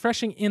is. It's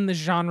refreshing in the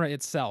genre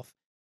itself.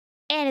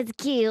 And it's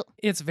cute.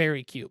 It's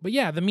very cute. But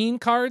yeah, the mean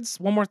cards,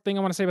 one more thing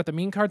I want to say about the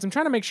mean cards. I'm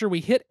trying to make sure we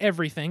hit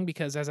everything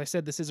because, as I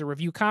said, this is a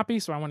review copy,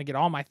 so I want to get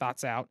all my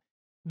thoughts out.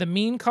 The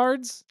mean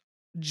cards,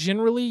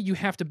 generally, you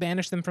have to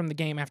banish them from the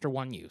game after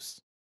one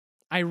use.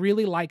 I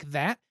really like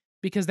that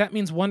because that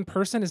means one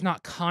person is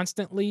not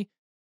constantly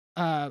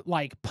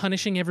like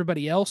punishing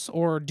everybody else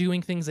or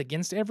doing things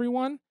against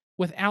everyone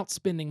without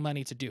spending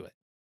money to do it.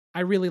 I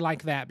really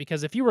like that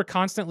because if you were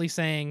constantly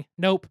saying,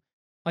 nope,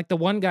 like the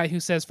one guy who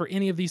says for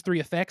any of these 3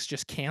 effects,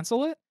 just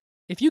cancel it.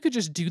 If you could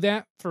just do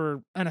that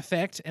for an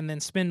effect and then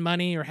spend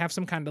money or have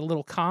some kind of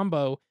little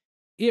combo,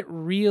 it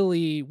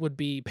really would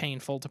be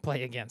painful to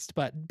play against.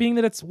 But being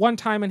that it's one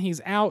time and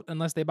he's out,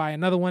 unless they buy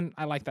another one,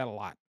 I like that a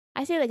lot.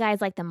 I see the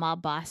guy's like the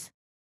mob boss.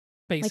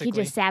 Basically. Like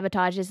he just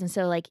sabotages, and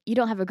so like you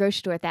don't have a grocery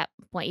store at that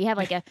point. You have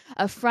like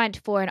a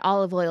front for an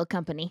olive oil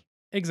company.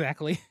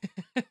 Exactly.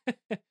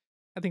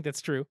 I think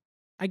that's true.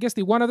 I guess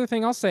the one other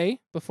thing I'll say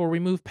before we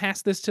move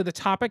past this to the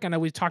topic, I know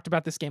we've talked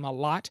about this game a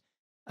lot.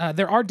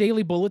 There are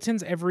daily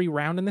bulletins every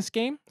round in this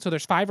game. So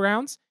there's 5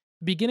 rounds.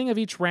 Beginning of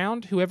each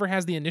round, whoever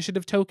has the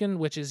initiative token,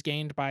 which is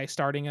gained by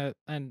starting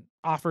an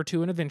offer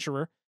to an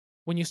adventurer,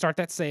 when you start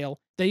that sale,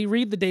 they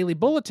read the daily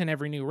bulletin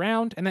every new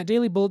round, and that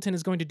daily bulletin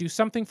is going to do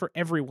something for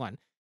everyone.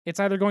 It's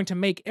either going to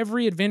make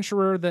every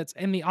adventurer that's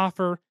in the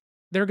offer,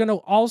 they're going to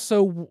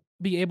also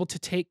be able to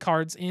take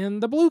cards in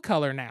the blue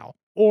color now,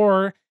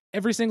 or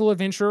every single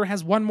adventurer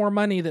has one more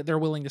money that they're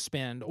willing to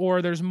spend,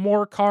 or there's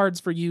more cards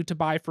for you to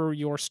buy for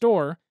your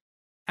store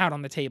out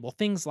on the table,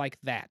 things like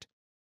that.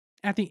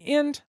 At the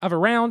end of a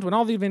round, when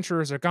all the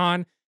adventurers are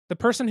gone, the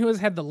person who has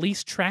had the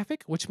least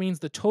traffic, which means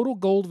the total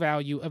gold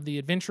value of the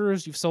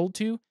adventurers you've sold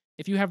to,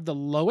 if you have the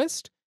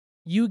lowest,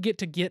 you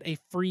get a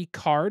free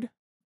card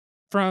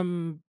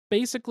from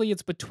basically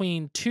it's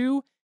between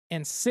 2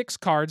 and 6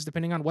 cards,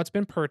 depending on what's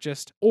been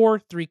purchased, or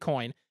 3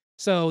 coin.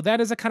 So that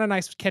is a kind of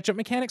nice catch-up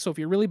mechanic. So if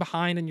you're really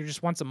behind and you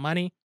just want some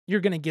money, you're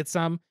going to get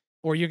some,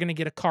 or you're going to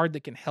get a card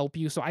that can help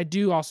you. So I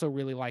do also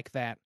really like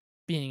that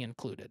being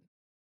included.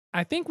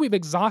 I think we've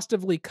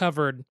exhaustively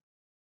covered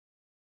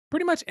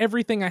pretty much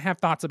everything I have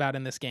thoughts about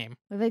in this game.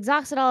 We've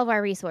exhausted all of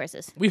our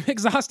resources. We've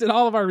exhausted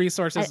all of our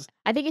resources.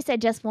 I think you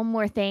said just one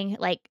more thing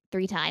like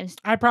 3 times.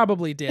 I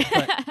probably did,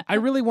 but I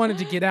really wanted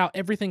to get out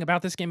everything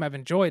about this game I've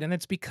enjoyed, and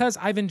it's because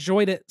I've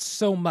enjoyed it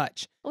so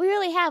much. We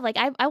really have. Like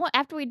I want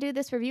after we do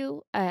this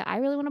review, I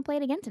really want to play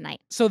it again tonight.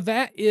 So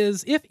that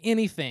is, if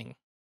anything,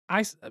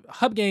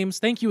 Hub Games,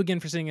 thank you again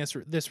for sending us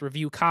this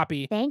review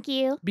copy. Thank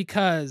you.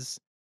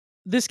 Because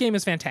this game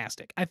is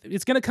fantastic.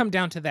 It's going to come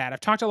down to that. I've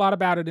talked a lot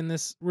about it in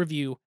this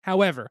review.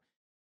 However,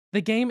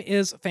 the game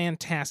is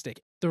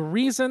fantastic. The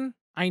reason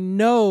I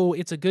know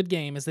it's a good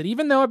game is that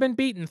even though I've been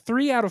beaten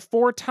 3 out of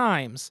 4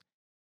 times,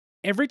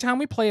 every time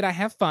we play it, I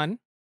have fun,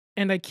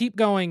 and I keep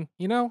going,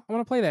 I want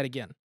to play that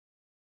again.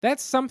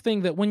 That's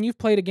something that when you've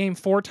played a game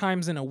 4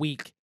 times in a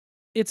week,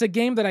 it's a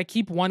game that I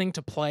keep wanting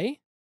to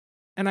play,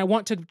 and I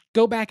want to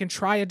go back and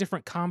try a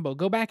different combo,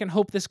 go back and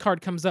hope this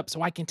card comes up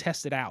so I can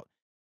test it out.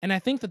 And I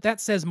think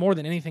that says more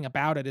than anything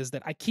about it is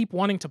that I keep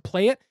wanting to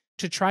play it,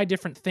 to try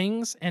different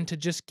things, and to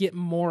just get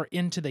more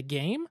into the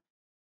game.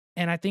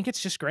 And I think it's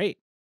just great.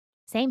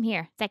 Same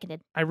here.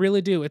 Seconded. I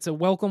really do. It's a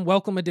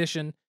welcome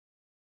addition.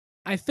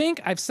 I think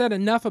I've said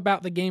enough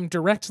about the game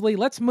directly.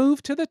 Let's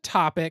move to the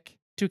topic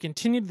to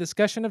continue the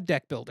discussion of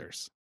deck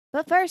builders.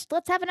 But first,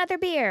 let's have another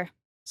beer.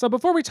 So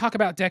before we talk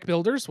about deck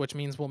builders, which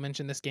means we'll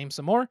mention this game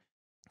some more,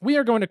 we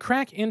are going to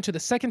crack into the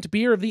second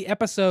beer of the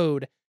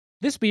episode.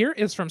 This beer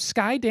is from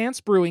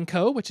Skydance Brewing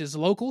Co., which is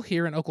local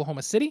here in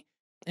Oklahoma City,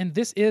 and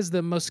this is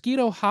the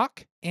Mosquito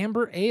Hawk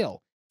Amber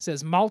Ale. It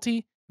says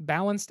malty,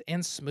 balanced,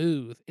 and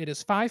smooth. It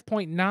is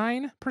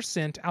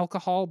 5.9%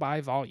 alcohol by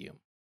volume.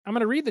 I'm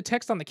going to read the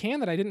text on the can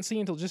that I didn't see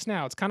until just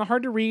now. It's kind of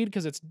hard to read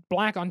because it's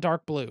black on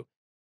dark blue.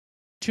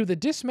 To the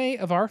dismay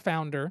of our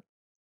founder,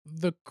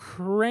 the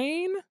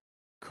Crake?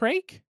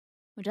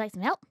 Would you like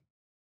some help?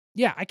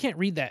 Yeah, I can't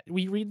read that. Will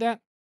you read that?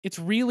 It's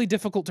really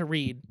difficult to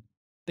read.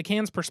 The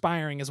can's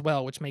perspiring as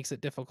well, which makes it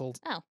difficult.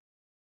 Oh.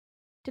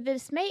 To the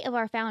dismay of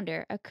our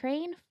founder, a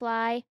crane,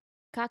 fly,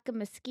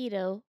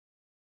 mosquito,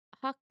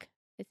 hawk,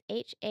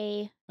 it's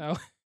Oh,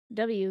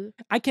 HAWK,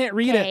 I can't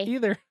read it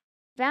either.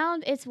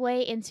 found its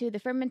way into the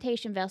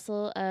fermentation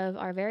vessel of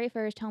our very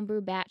first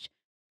homebrew batch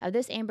of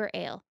this amber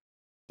ale.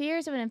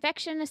 Fears of an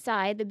infection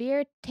aside, the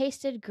beer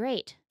tasted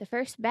great. The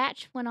first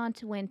batch went on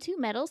to win 2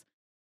 medals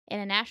in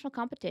a national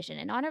competition.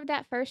 In honor of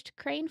that first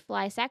crane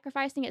fly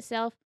sacrificing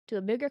itself to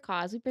a bigger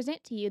cause, we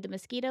present to you the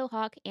Mosquito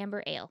Hawk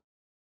Amber Ale.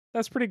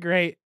 That's pretty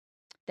great.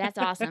 That's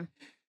awesome.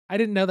 I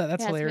didn't know that.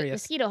 That's Yeah, it's hilarious.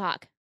 Mosquito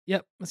Hawk.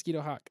 Yep,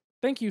 Mosquito Hawk.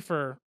 Thank you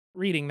for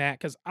reading that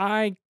because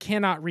I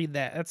cannot read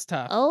that. That's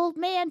tough. Old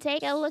man,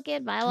 take a look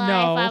at my life.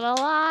 No. I'm a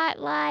lot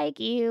like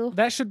you.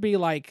 That should be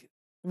like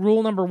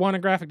rule number 1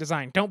 in graphic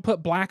design. Don't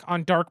put black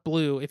on dark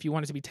blue if you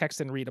want it to be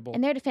text and readable.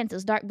 In their defense, it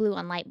was dark blue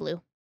on light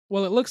blue.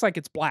 Well, it looks like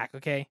it's black,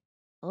 okay?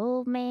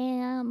 Old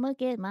man,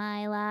 look at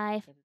my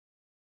life.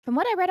 From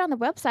what I read on the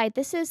website,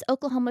 this is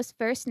Oklahoma's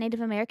first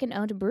Native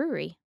American-owned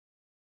brewery.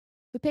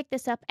 We picked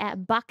this up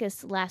at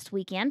Bacchus last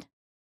weekend.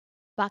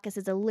 Bacchus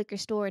is a liquor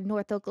store in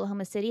North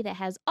Oklahoma City that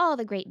has all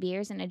the great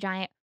beers and a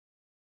giant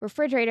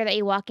refrigerator that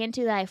you walk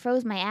into that I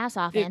froze my ass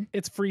off in.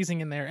 It's freezing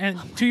in there. And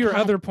Oh to my your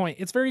God. other point,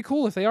 it's very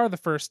cool if they are the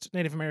first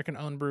Native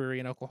American-owned brewery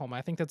in Oklahoma.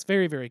 I think that's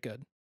very, very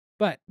good.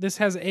 But this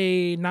has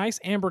a nice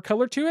amber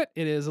color to it.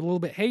 It is a little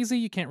bit hazy.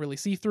 You can't really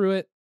see through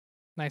it.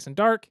 Nice and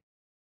dark.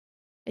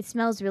 It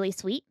smells really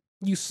sweet.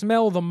 You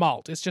smell the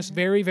malt. It's just Mhm.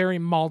 very, very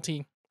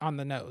malty on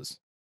the nose.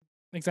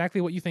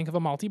 Exactly what you think of a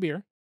malty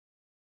beer.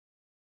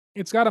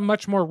 It's got a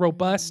much more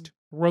robust,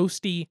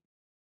 roasty,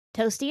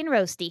 Toasty and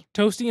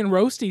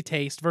roasty.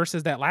 taste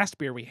versus that last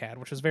beer we had,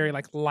 which was very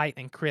like light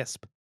and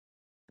crisp.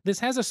 This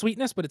has a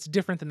sweetness, but it's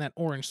different than that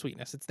orange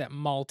sweetness. It's that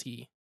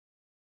malty.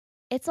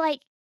 It's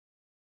like,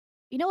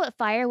 you know what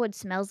firewood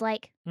smells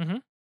like?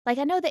 Mhm. Like,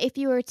 I know that if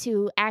you were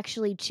to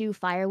actually chew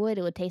firewood,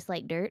 it would taste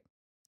like dirt.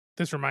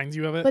 This reminds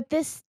you of it. But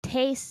this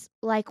tastes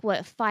like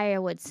what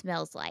firewood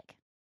smells like.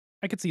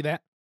 I could see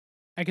that.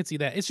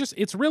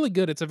 It's really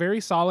good. It's a very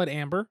solid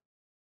amber.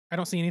 I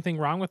don't see anything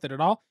wrong with it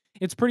at all.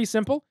 It's pretty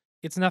simple.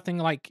 It's nothing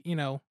like,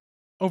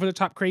 over the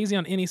top crazy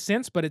on any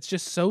sense, but it's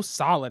just so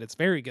solid. It's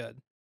very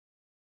good.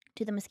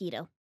 To the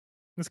mosquito.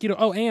 Mosquito.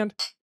 Oh, and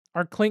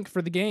our clink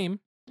for the game.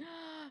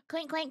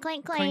 Clink, clank,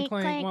 clank, Clank, clank,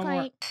 clank, clank, one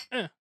more.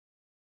 clank.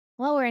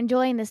 While we're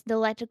enjoying this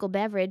delectable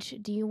beverage,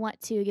 do you want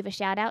to give a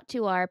shout out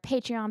to our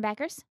Patreon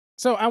backers?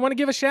 So I want to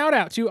give a shout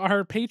out to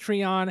our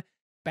Patreon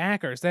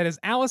backers. That is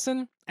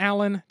Allison,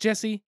 Alan,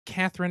 Jesse,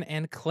 Catherine,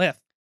 and Cliff.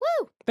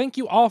 Woo! Thank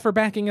you all for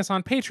backing us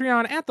on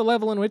Patreon at the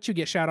level in which you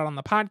get shout out on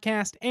the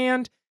podcast.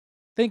 And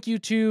thank you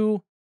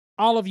to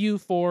all of you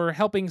for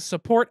helping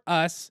support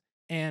us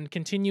and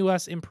continue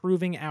us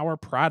improving our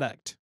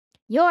product.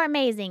 You're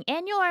amazing,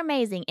 and you're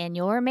amazing, and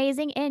you're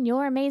amazing, and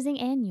you're amazing,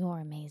 and you're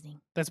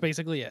amazing. That's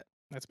basically it.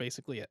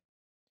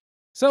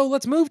 So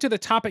let's move to the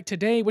topic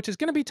today, which is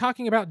going to be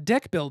talking about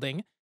deck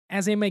building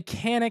as a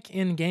mechanic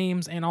in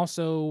games and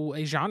also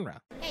a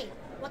genre. Hey,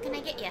 what can I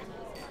get you?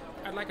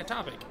 I'd like a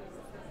topic.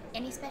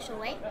 Any special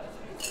way?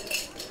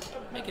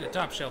 Make it a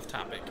top shelf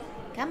topic.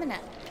 Coming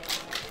up.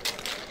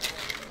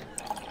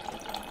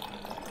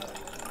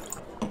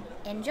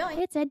 Enjoy.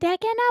 It's a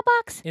deck in a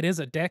box. It is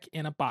a deck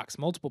in a box,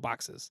 multiple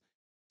boxes.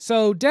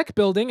 So deck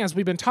building, as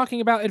we've been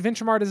talking about,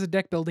 Adventure Mart is a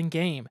deck building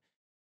game.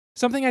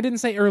 Something I didn't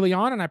say early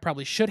on, and I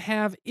probably should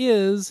have,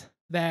 is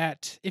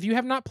that if you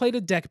have not played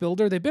a deck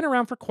builder, they've been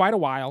around for quite a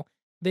while.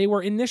 They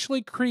were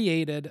initially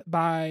created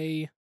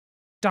by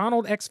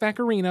Donald X.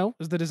 Vaccarino,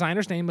 is the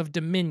designer's name, of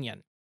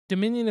Dominion.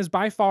 Dominion is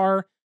by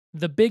far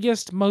the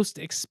biggest, most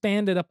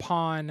expanded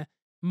upon,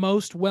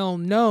 most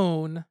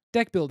well-known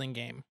deck building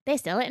game. They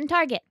sell it in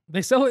Target.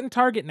 They sell it in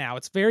Target now.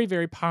 It's very,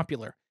 very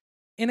popular.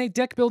 In a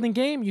deck building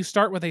game, you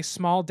start with a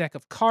small deck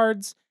of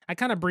cards. I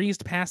kind of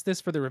breezed past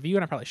this for the review,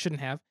 and I probably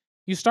shouldn't have.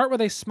 You start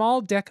with a small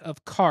deck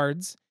of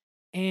cards,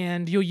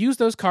 and you'll use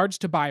those cards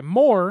to buy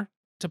more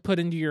to put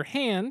into your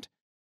hand.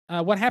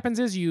 What happens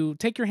is you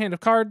take your hand of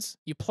cards,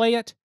 you play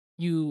it,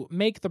 you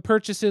make the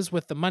purchases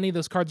with the money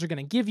those cards are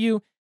going to give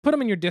you, put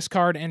them in your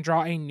discard, and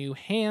draw a new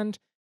hand.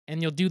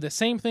 And you'll do the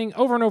same thing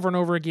over and over and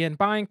over again,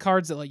 buying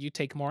cards that let you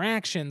take more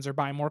actions or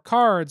buy more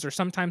cards or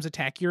sometimes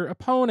attack your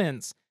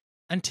opponents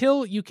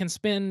until you can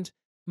spend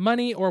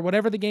money or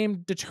whatever the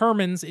game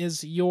determines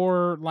is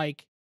your,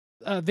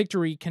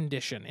 victory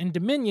condition. In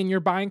Dominion, you're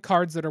buying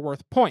cards that are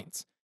worth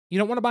points. You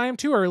don't want to buy them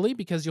too early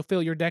because you'll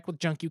fill your deck with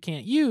junk you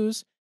can't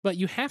use, but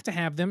you have to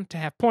have them to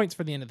have points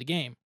for the end of the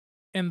game.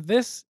 And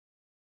this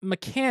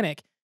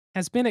mechanic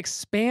has been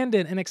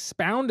expanded and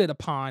expounded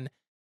upon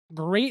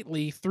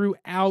greatly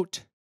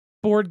throughout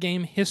board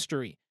game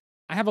history.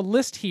 I have a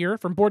list here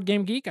from Board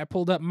Game Geek. I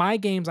pulled up my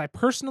games I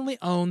personally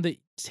own that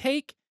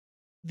take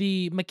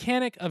the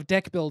mechanic of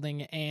deck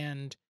building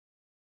and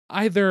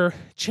either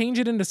change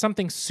it into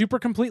something super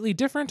completely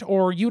different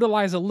or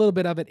utilize a little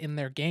bit of it in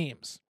their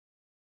games.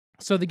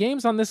 So the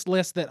games on this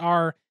list that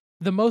are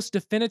the most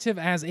definitive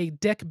as a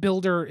deck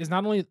builder is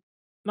not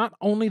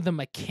only the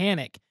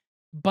mechanic,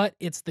 but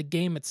it's the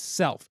game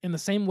itself. In the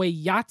same way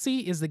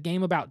Yahtzee is the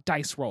game about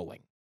dice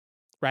rolling,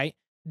 right?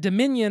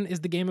 Dominion is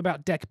the game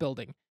about deck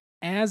building,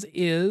 as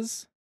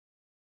is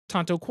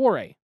Tanto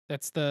Cuore.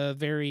 That's the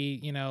very,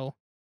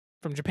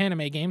 from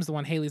Japanime games, the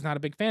one Haley's not a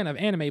big fan of,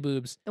 anime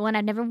boobs. The one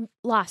I've never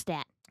lost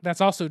at.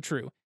 That's also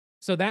true.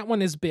 So that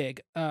one is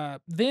big.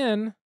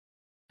 Then,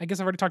 I guess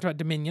I've already talked about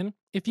Dominion.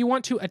 If you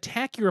want to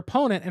attack your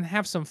opponent and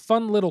have some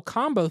fun little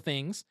combo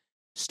things,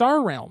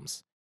 Star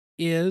Realms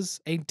is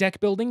a deck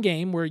building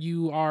game where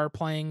you are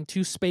playing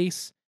 2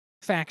 space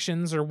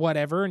factions or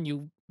whatever, and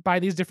you buy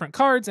these different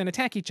cards and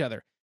attack each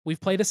other.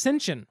 We've played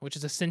Ascension, which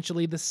is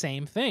essentially the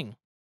same thing.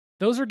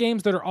 Those are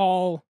games that are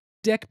all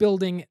deck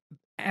building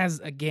as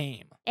a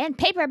game. And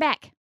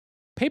Paperback.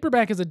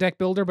 Paperback is a deck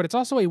builder, but it's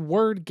also a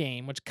word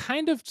game, which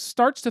kind of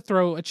starts to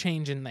throw a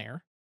change in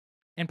there.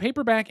 And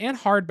Paperback and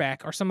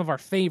Hardback are some of our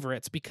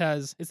favorites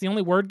because it's the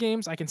only word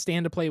games I can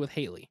stand to play with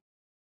Haley.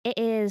 It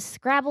is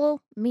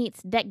Scrabble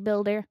meets deck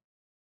builder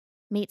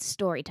meets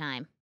story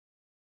time.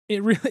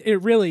 It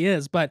really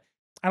is, but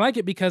I like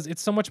it because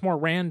it's so much more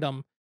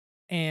random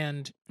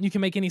and you can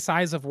make any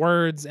size of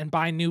words and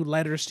buy new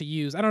letters to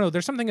use. I don't know,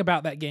 there's something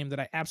about that game that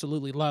I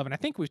absolutely love, and I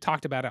think we've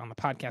talked about it on the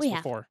podcast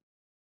before.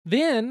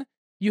 Then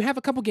you have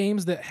a couple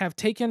games that have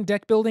taken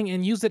deck building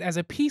and used it as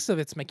a piece of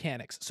its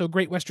mechanics. So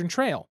Great Western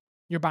Trail.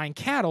 You're buying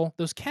cattle.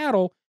 Those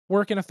cattle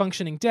work in a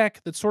functioning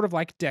deck that's sort of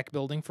like deck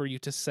building for you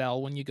to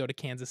sell when you go to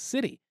Kansas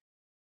City.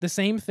 The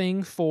same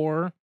thing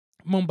for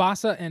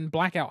Mombasa and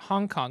Blackout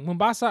Hong Kong.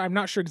 Mombasa, I'm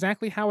not sure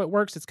exactly how it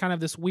works. It's kind of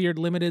this weird,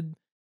 limited,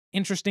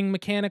 interesting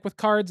mechanic with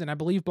cards, and I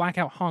believe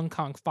Blackout Hong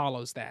Kong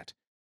follows that.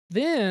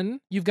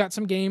 Then you've got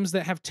some games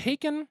that have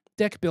taken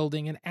deck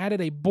building and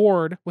added a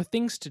board with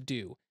things to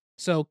do.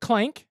 So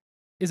Clank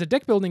is a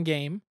deck building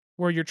game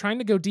where you're trying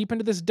to go deep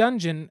into this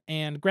dungeon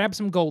and grab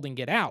some gold and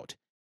get out.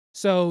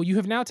 So you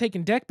have now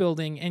taken deck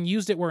building and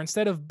used it where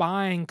instead of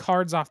buying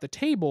cards off the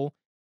table,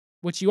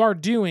 which you are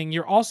doing,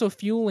 you're also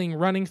fueling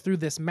running through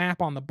this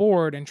map on the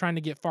board and trying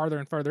to get farther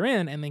and farther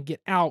in and then get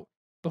out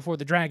before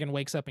the dragon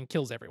wakes up and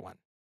kills everyone.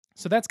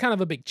 So that's kind of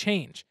a big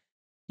change.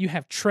 You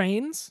have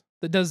Trains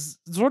that does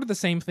sort of the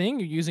same thing.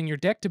 You're using your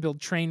deck to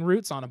build train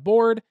routes on a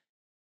board.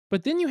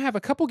 But then you have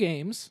a couple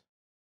games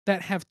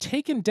that have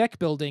taken deck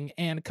building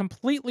and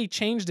completely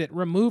changed it,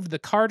 removed the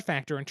card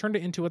factor, and turned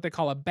it into what they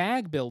call a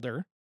bag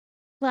builder.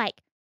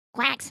 Like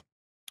Quacks.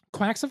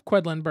 Quacks of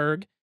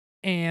Quedlinburg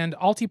and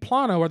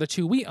Altiplano are the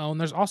 2 we own.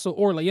 There's also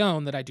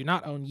Orleone that I do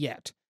not own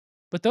yet.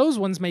 But those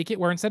ones make it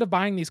where instead of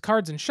buying these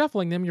cards and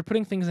shuffling them, you're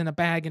putting things in a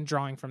bag and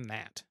drawing from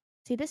that.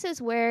 See, this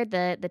is where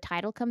the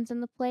title comes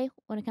into play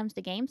when it comes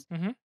to games.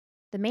 Mm-hmm.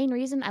 The main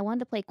reason I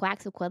wanted to play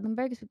Quacks of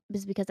Quedlinburg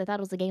is because I thought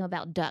it was a game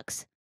about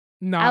ducks.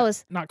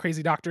 Not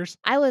Crazy Doctors.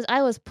 I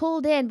was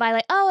pulled in by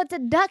like, oh, it's a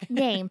duck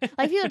game.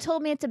 Like if you had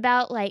told me it's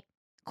about like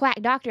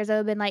quack doctors, I would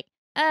have been like,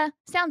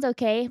 sounds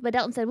okay. But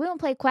Delton said, we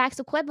won't play Quacks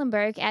of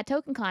Quedlinburg at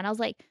TokenCon. I was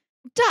like,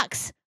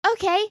 ducks,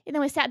 okay. And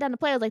then we sat down to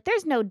play. I was like,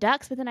 there's no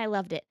ducks, but then I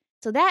loved it.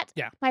 So that,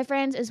 my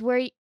friends, is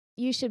where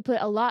you should put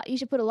a lot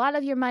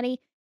of your money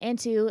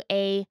into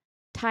a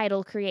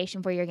title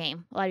creation for your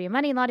game. A lot of your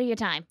money, a lot of your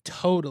time.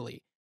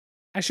 Totally.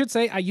 I should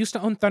say I used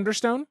to own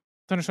Thunderstone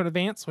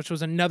Advance, which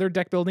was another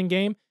deck building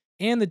game,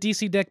 and the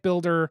DC deck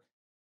builder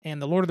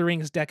and the Lord of the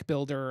Rings deck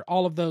builder.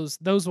 All of those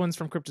ones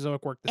from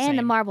Cryptozoic work the same. And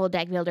the Marvel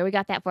deck builder. We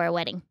got that for our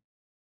wedding.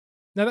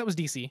 No, that was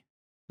DC.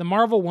 The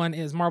Marvel one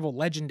is Marvel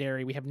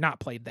Legendary. We have not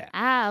played that.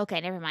 Ah,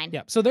 okay, never mind.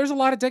 Yeah, so there's a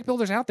lot of deck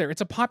builders out there.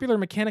 It's a popular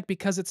mechanic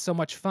because it's so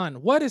much fun.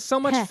 What is so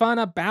much fun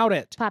about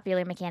it?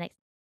 Popular Mechanics.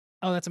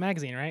 Oh, that's a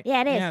magazine, right?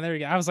 Yeah, it is. Yeah, there we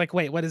go. I was like,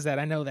 wait, what is that?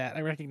 I know that.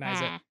 I recognize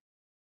it.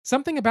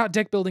 Something about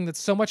deck building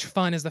that's so much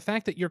fun is the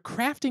fact that you're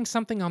crafting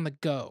something on the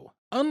go.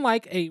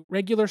 Unlike a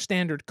regular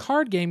standard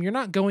card game, you're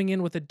not going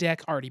in with a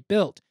deck already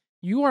built.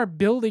 You are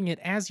building it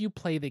as you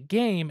play the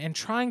game and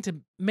trying to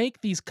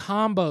make these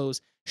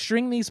combos,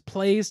 string these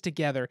plays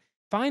together,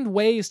 find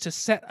ways to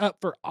set up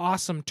for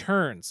awesome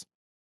turns.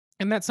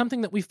 And that's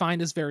something that we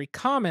find is very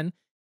common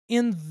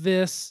in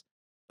this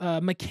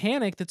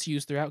mechanic that's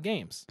used throughout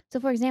games. So,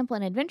 for example,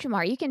 in Adventure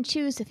Mart, you can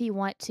choose if you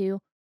want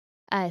to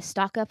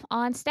stock up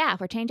on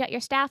staff or change out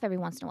your staff every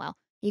once in a while.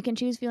 You can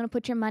choose if you want to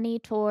put your money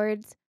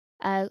towards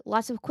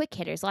lots of quick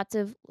hitters, lots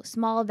of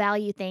small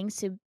value things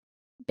to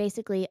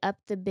basically up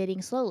the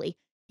bidding slowly.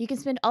 You can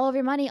spend all of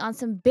your money on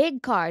some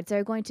big cards that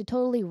are going to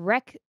totally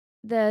wreck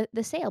the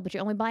sale, but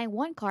you're only buying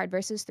 1 card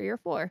versus 3 or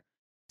 4.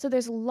 So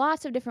there's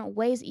lots of different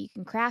ways that you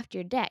can craft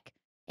your deck.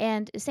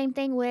 And the same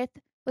thing with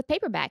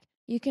Paperback.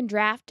 You can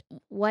draft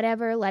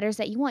whatever letters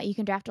that you want. You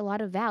can draft a lot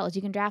of vowels.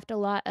 You can draft a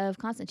lot of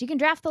consonants. You can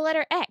draft the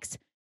letter X.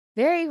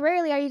 Very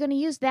rarely are you going to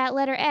use that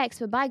letter X,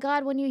 but by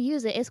God, when you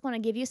use it, it's going to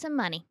give you some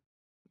money.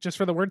 Just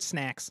for the word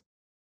snacks.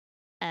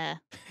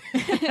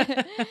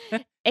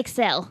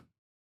 Excel.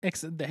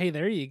 Hey,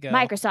 there you go.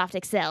 Microsoft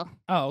Excel.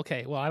 Oh,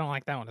 okay. Well, I don't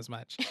like that one as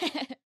much.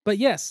 But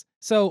yes,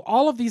 so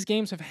all of these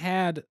games have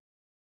had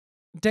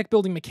deck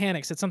building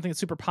mechanics. It's something that's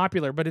super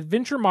popular, but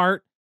Adventure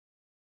Mart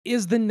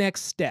is the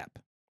next step.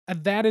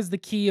 That is the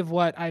key of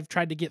what I've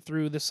tried to get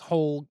through this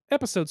whole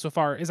episode so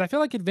far, is I feel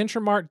like Adventure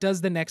Mart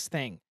does the next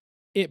thing.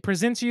 It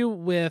presents you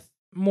with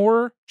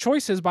more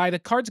choices by the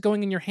cards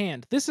going in your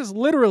hand. This is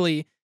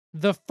literally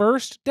the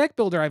first deck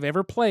builder I've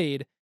ever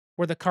played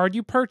where the card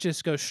you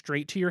purchase goes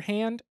straight to your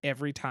hand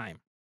every time.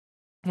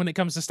 When it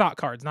comes to stock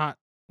cards, not,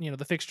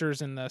 the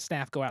fixtures and the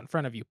staff go out in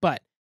front of you.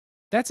 But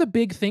that's a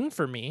big thing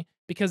for me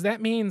because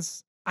that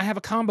means I have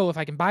a combo if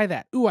I can buy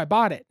that. Ooh, I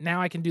bought it.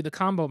 Now I can do the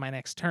combo my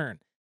next turn.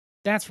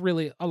 That's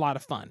really a lot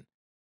of fun.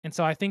 And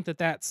so I think that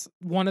that's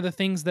one of the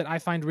things that I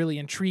find really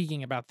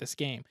intriguing about this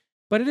game.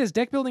 But it is,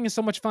 deck building is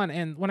so much fun.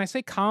 And when I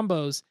say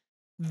combos,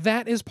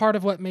 that is part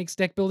of what makes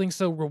deck building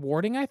so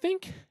rewarding, I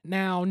think.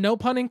 Now, no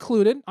pun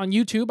included, on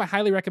YouTube, I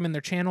highly recommend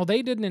their channel.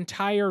 They did an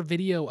entire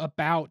video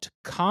about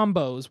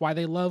combos, why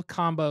they love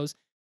combos,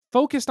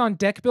 focused on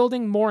deck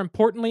building. More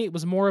importantly, it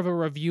was more of a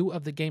review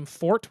of the game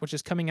Fort, which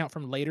is coming out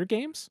from later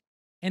games.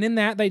 And in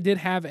that, they did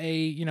have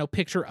a,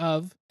 picture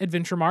of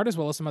Adventure Mart as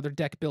well as some other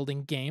deck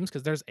building games,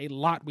 because there's a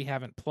lot we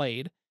haven't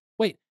played.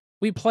 Wait,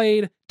 we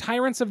played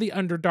Tyrants of the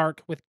Underdark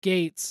with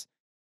Gates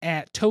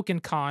at Token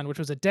Con, which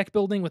was a deck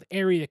building with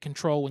area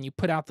control when you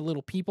put out the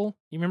little people.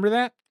 You remember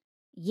that?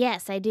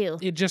 Yes, I do.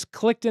 It just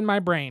clicked in my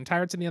brain.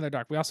 Tyrants in the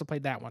Underdark. We also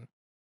played that one.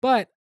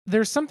 But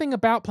there's something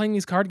about playing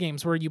these card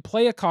games where you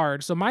play a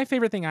card. So my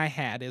favorite thing I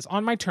had is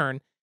on my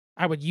turn,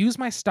 I would use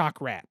my stock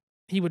rat.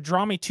 He would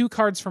draw me 2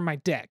 cards from my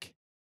deck.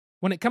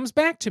 When it comes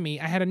back to me,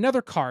 I had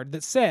another card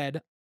that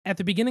said, at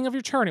the beginning of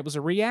your turn, it was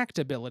a react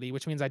ability,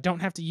 which means I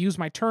don't have to use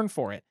my turn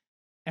for it.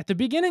 At the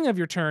beginning of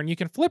your turn, you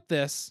can flip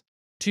this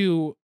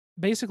to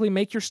basically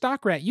make your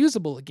stock rat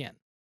usable again.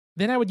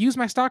 Then I would use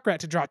my stock rat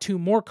to draw 2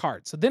 more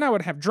cards. So then I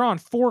would have drawn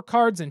 4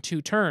 cards in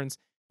 2 turns,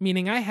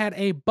 meaning I had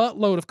a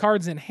buttload of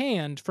cards in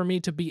hand for me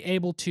to be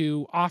able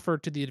to offer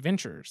to the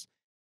adventurers.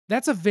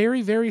 That's a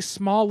very, very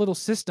small little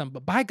system,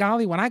 but by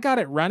golly, when I got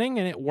it running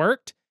and it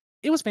worked,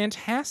 it was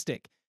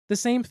fantastic. The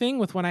same thing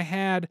with when I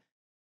had,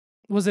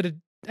 I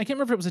can't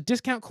remember if it was a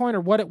discount coin or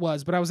what it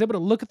was, but I was able to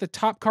look at the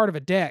top card of a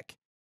deck,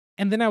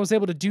 and then I was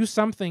able to do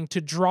something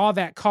to draw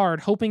that card,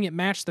 hoping it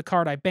matched the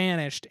card I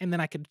banished, and then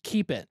I could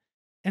keep it.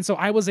 And so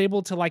I was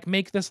able to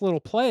make this little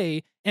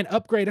play and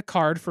upgrade a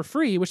card for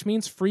free, which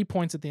means free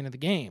points at the end of the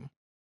game.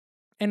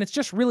 And it's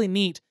just really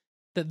neat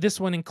that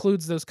this one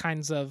includes those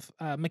kinds of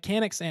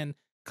mechanics and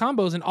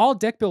combos, and all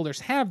deck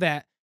builders have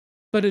that,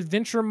 but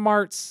Adventure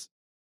Mart's,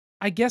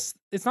 I guess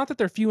it's not that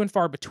they're few and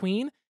far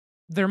between.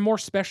 They're more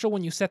special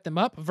when you set them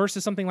up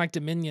versus something like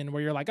Dominion,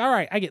 where you're like, all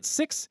right, I get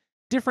 6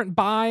 different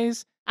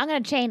buys. I'm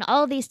going to chain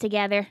all these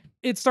together.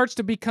 It starts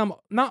to become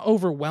not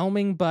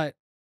overwhelming, but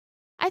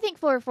I think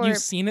for you've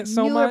seen it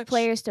so newer much.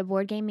 players to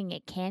board gaming,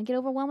 it can get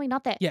overwhelming.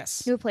 Not that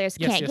Yes. newer players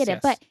can't get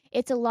it, but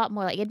it's a lot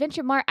more like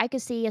Adventure Mart. I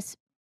could see us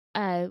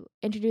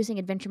introducing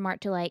Adventure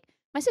Mart to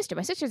my sister.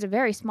 My sister's a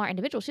very smart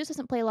individual. She just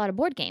doesn't play a lot of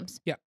board games.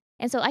 Yeah.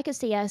 And so I could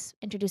see us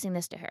introducing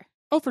this to her.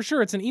 Oh, for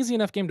sure. It's an easy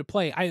enough game to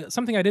play.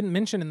 Something I didn't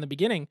mention in the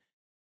beginning,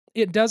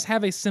 it does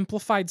have a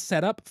simplified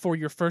setup for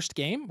your first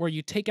game where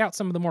you take out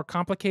some of the more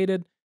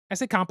complicated,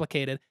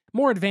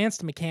 more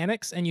advanced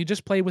mechanics, and you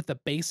just play with the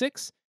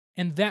basics.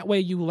 And that way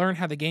you learn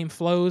how the game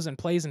flows and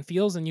plays and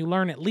feels, and you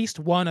learn at least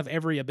one of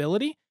every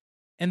ability.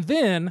 And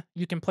then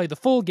you can play the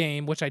full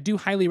game, which I do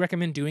highly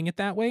recommend doing it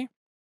that way.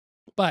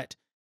 But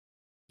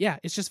yeah,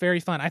 it's just very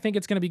fun. I think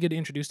it's going to be good to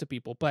introduce to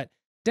people. But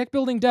deck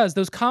building those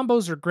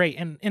combos are great.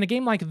 And in a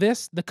game like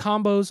this, the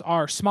combos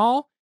are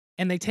small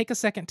and they take a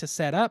second to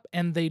set up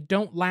and they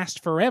don't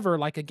last forever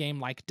like a game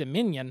like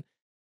Dominion.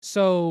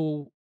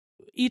 So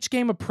each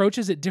game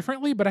approaches it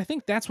differently, but I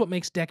think that's what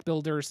makes deck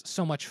builders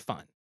so much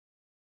fun.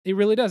 It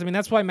really does. I mean,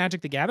 that's why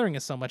Magic the Gathering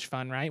is so much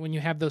fun, right? When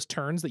you have those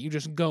turns that you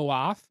just go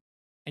off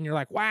and you're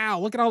like, wow,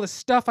 look at all this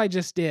stuff I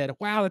just did.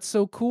 Wow, that's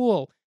so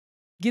cool.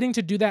 Getting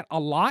to do that a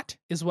lot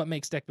is what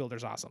makes deck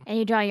builders awesome. And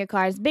you draw your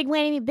cards. Big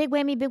whammy, big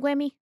whammy, big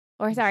whammy.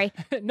 Or sorry.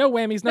 No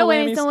whammies, no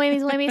whammies. No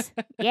whammies,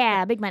 whammies.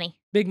 Yeah, big money.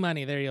 Big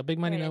money. There you go. Big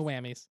money, no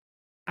whammies.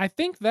 I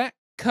think that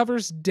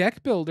covers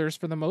deck builders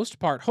for the most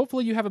part.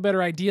 Hopefully you have a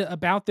better idea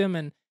about them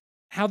and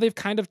how they've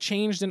kind of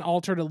changed and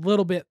altered a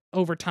little bit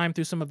over time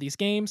through some of these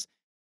games.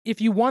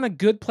 If you want a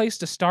good place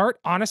to start,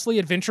 honestly,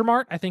 Adventure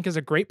Mart, I think, is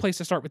a great place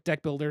to start with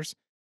deck builders.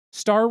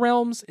 Star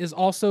Realms is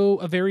also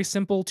a very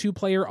simple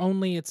 2-player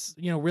only. It's,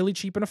 really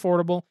cheap and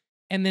affordable.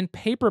 And then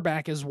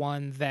Paperback is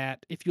one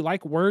that, if you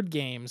like word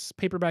games,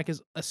 Paperback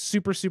is a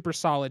super, super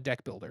solid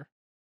deck builder.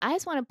 I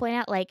just want to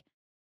point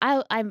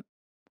out, I'm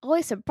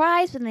always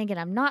surprised, but then again,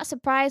 I'm not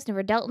surprised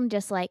whenever Delton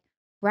just,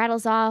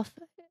 rattles off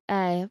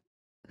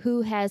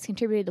who has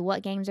contributed to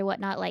what games or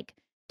whatnot. Like,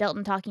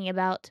 Delton talking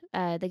about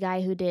the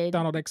guy who did...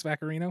 Donald X.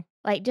 Vaccarino.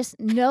 Just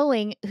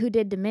knowing who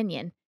did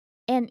Dominion.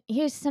 And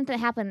here's something that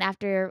happened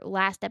after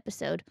last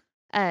episode.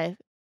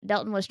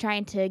 Delton was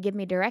trying to give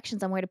me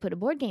directions on where to put a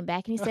board game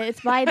back, and he said,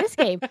 it's by this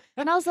game.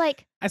 And I was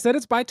like... I said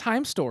it's by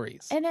Time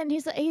Stories. And then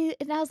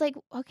and I was like,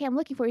 okay, I'm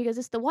looking for it. He goes,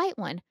 it's the white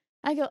one.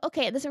 I go,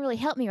 okay, it doesn't really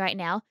help me right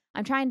now.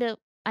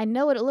 I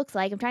know what it looks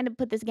like. I'm trying to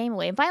put this game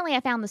away. And finally, I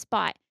found the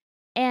spot.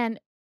 And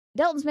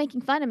Delton's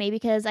making fun of me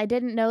because I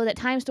didn't know that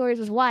Time Stories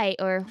was white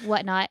or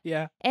whatnot.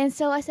 Yeah. And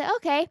so I said,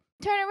 okay,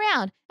 turn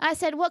around. I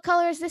said, what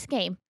color is this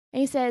game? And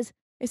he says,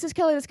 it's this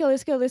color, this color,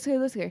 this color, this color,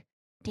 this color.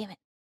 Damn it.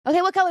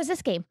 Okay, what color is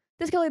this game?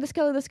 This color, this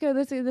color, this color,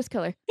 this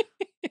color.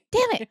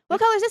 Damn it! What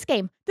color is this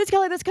game? This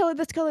color, this color,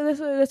 this color, this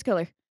color, this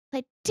color.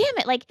 Like, damn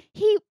it! Like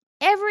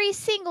every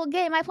single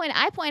game I point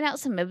out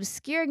some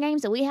obscure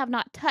games that we have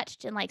not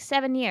touched in like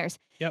 7 years.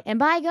 Yep. And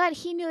by God,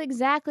 he knew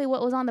exactly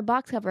what was on the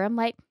box cover. I'm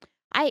like,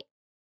 I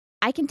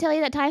can tell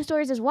you that Time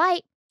Stories is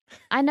white.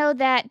 I know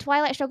that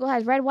Twilight Struggle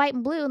has red, white,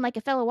 and blue, and like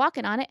a fellow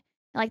walking on it.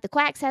 And like the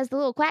Quacks has the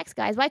little Quacks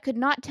guys, but I could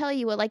not tell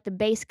you what like the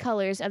base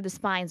colors of the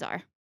spines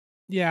are.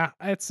 Yeah,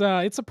 it's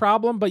a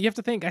problem, but you have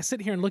to think. I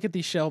sit here and look at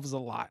these shelves a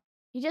lot.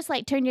 You just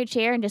like turn your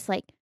chair and just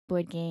like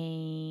board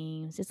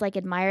games. Just like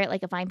admire it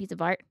like a fine piece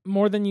of art.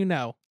 More than you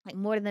know. Like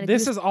more than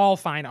this is all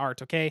fine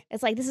art, okay?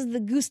 It's like this is the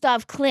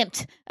Gustav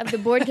Klimt of the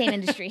board game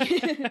industry.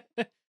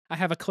 I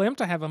have a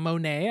Klimt, I have a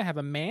Monet, I have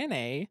a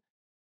Manet,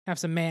 I have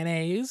some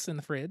mayonnaise in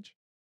the fridge.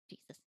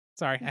 Jesus.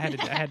 Sorry, I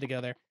had to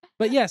go there.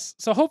 But yes,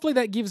 so hopefully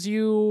that gives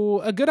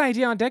you a good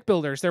idea on deck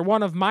builders. They're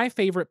one of my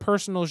favorite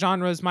personal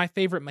genres, my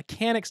favorite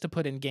mechanics to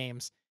put in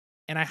games.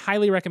 And I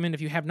highly recommend if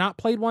you have not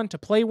played one to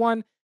play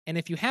one. And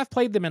if you have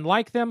played them and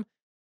like them,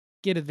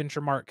 get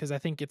Adventure Mart, because I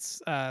think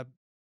it's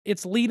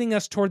leading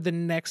us toward the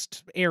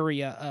next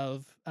area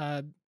of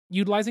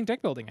utilizing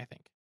deck building, I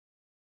think.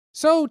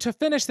 So to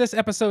finish this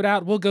episode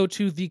out, we'll go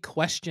to the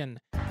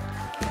question.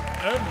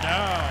 And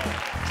now,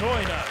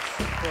 join us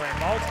for a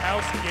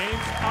Malthouse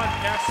Games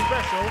podcast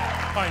special,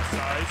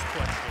 Pint-Sized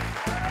Question.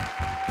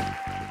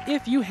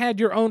 If you had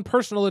your own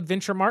personal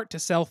Adventure Mart to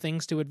sell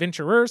things to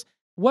adventurers,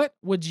 what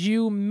would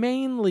you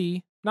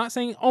mainly, not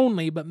saying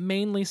only, but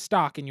mainly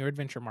stock in your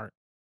Adventure Mart?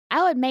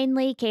 I would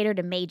mainly cater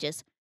to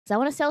mages. So I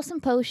want to sell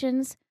some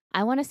potions.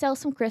 I want to sell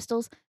some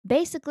crystals.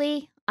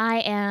 Basically,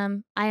 I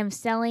am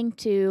selling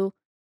to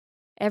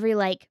every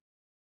like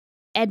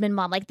Edmund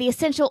mom, like the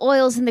essential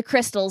oils and the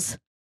crystals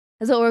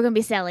is what we're going to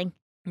be selling.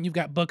 You've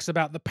got books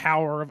about the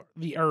power of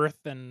the earth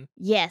and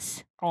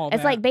yes, all it's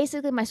that. like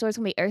basically my store's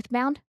going to be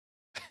earthbound.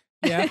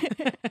 Yeah.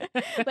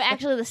 But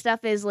actually the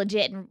stuff is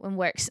legit and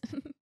works.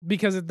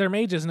 Because they're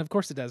mages, and of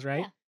course it does,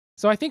 right? Yeah.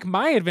 So I think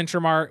my Adventure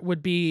Mart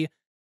would be,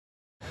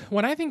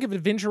 when I think of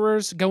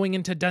adventurers going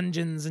into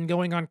dungeons and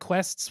going on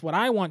quests, what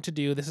I want to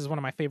do, this is one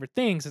of my favorite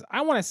things, is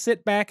I want to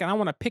sit back and I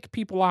want to pick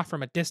people off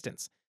from a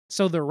distance.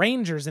 So the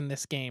rangers in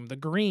this game, the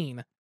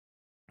green,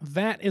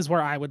 that is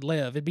where I would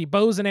live. It'd be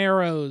bows and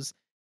arrows.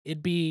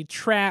 It'd be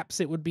traps.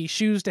 It would be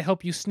shoes to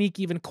help you sneak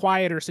even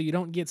quieter so you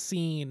don't get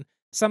seen.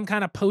 Some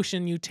kind of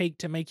potion you take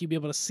to make you be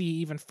able to see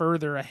even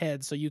further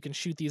ahead so you can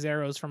shoot these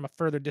arrows from a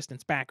further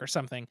distance back or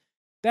something.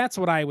 That's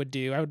what I would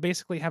do. I would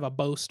basically have a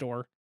bow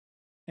store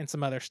and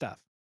some other stuff.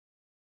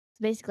 It's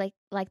basically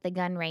like the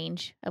gun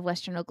range of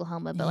Western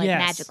Oklahoma, but like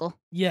magical.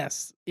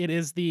 Yes, it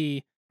is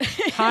the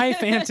high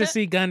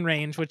fantasy gun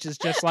range, which is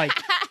just like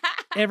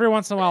every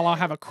once in a while I'll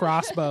have a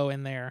crossbow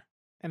in there.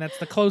 And that's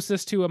the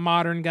closest to a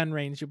modern gun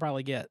range you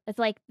probably get. It's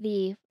like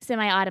the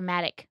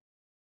semi-automatic.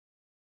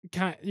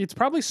 It's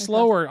probably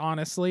slower,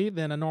 honestly,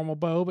 than a normal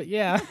bow, but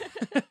yeah.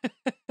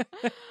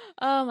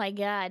 Oh my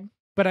God.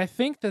 But I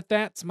think that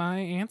that's my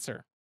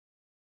answer.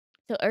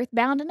 So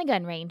Earthbound and a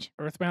gun range.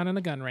 Earthbound and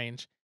a gun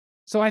range.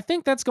 So I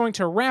think that's going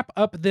to wrap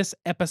up this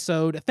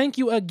episode. Thank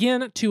you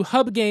again to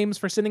Hub Games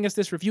for sending us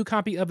this review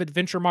copy of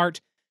Adventure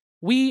Mart.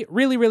 We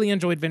really, really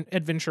enjoyed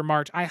Adventure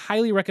Mart. I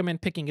highly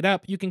recommend picking it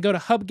up. You can go to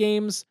Hub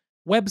Games'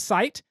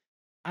 website.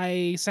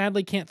 I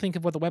sadly can't think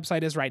of what the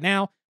website is right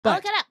now, but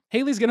look it up.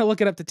 Haley's going to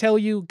look it up to tell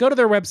you. Go to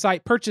their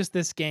website, purchase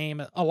this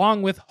game,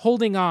 along with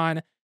Holding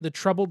On, The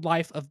Troubled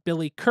Life of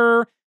Billy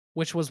Kerr,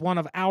 which was one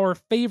of our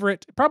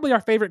favorite, probably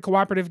our favorite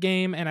cooperative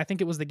game, and I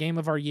think it was the game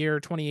of our year,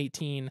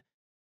 2018,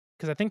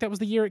 because I think that was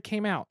the year it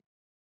came out.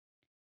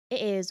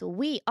 It is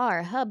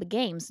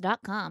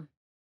wearehubgames.com.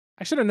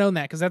 I should have known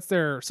that because that's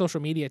their social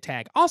media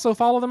tag. Also,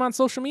 follow them on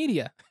social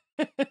media.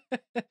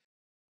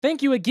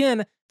 Thank you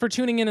again for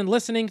tuning in and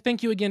listening.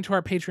 Thank you again to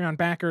our Patreon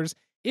backers.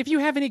 If you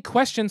have any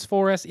questions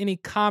for us, any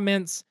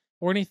comments,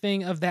 or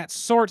anything of that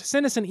sort,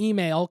 send us an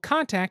email,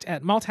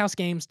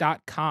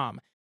 contact@malthousegames.com.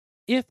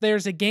 If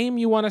there's a game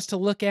you want us to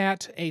look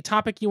at, a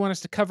topic you want us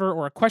to cover,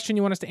 or a question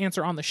you want us to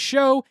answer on the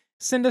show,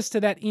 send us to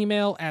that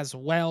email as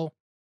well.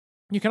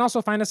 You can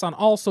also find us on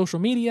all social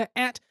media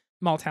at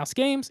Malthouse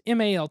Games,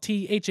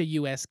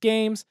 MALTHAUS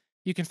Games.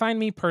 You can find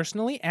me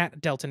personally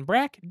at Delton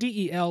Brack,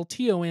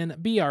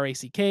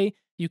 DELTONBRACK.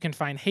 You can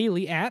find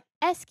Haley at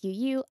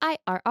SQUIRRELYGEK.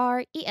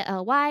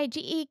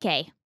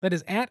 That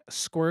is at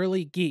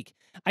Squirrely Geek.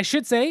 I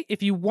should say,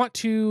 if you want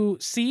to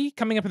see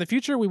coming up in the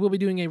future, we will be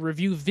doing a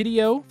review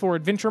video for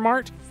Adventure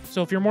Mart.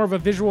 So if you're more of a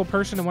visual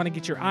person and want to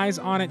get your eyes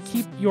on it,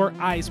 keep your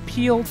eyes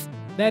peeled.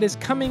 That is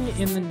coming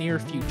in the near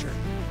future.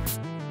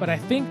 But I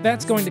think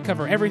that's going to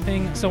cover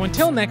everything. So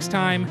until next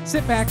time,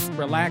 sit back,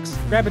 relax,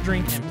 grab a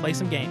drink, and play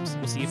some games.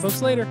 We'll see you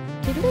folks later.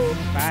 Toodaloo.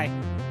 Bye.